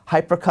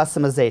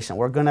 Hyper-customization.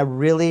 We're going to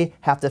really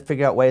have to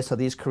figure out ways so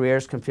these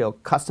careers can feel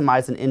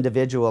customized and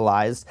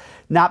individualized,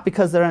 not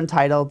because they're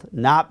entitled,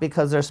 not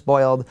because they're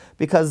spoiled,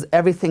 because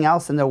everything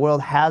else in their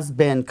world has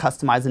been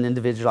customized and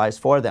individualized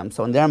for them.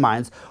 So in their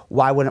minds,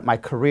 why wouldn't my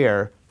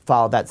career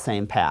follow that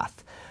same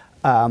path?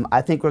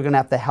 I think we're going to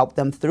have to help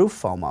them through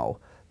FOMO,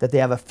 that they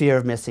have a fear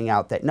of missing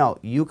out, that no,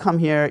 you come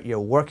here, you're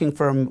working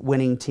for a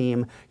winning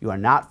team, you are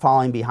not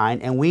falling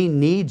behind, and we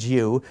need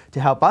you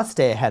to help us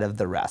stay ahead of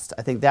the rest.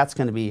 I think that's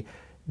going to be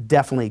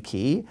definitely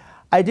key.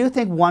 I do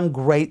think one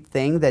great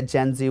thing that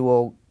Gen Z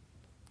will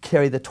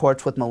carry the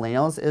torch with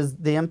millennials is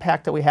the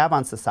impact that we have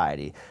on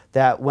society.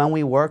 That when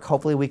we work,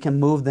 hopefully we can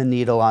move the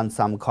needle on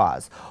some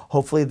cause.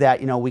 Hopefully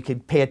that we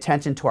could pay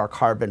attention to our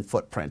carbon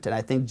footprint. And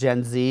I think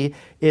Gen Z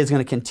is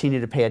going to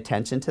continue to pay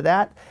attention to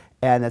that.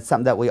 And it's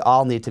something that we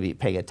all need to be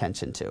paying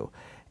attention to.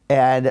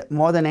 And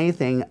more than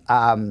anything,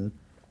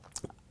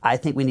 I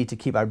think we need to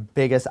keep our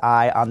biggest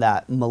eye on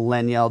that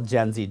millennial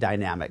Gen Z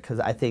dynamic, because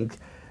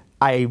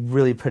I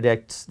really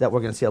predict that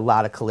we're going to see a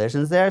lot of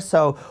collisions there.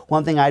 So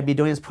one thing I'd be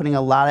doing is putting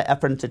a lot of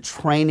effort into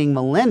training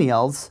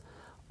millennials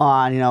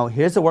on,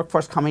 here's the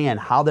workforce coming in,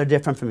 how they're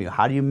different from you.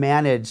 How do you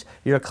manage,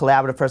 you're a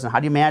collaborative person, how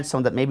do you manage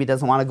someone that maybe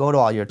doesn't want to go to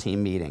all your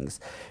team meetings?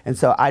 And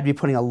so I'd be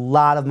putting a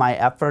lot of my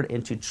effort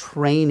into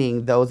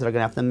training those that are going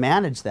to have to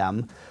manage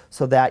them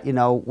so that,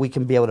 we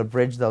can be able to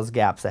bridge those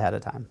gaps ahead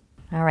of time.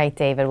 All right,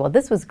 David. Well,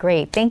 this was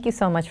great. Thank you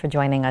so much for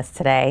joining us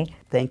today.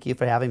 Thank you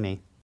for having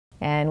me.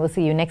 And we'll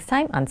see you next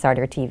time on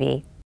Starter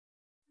TV.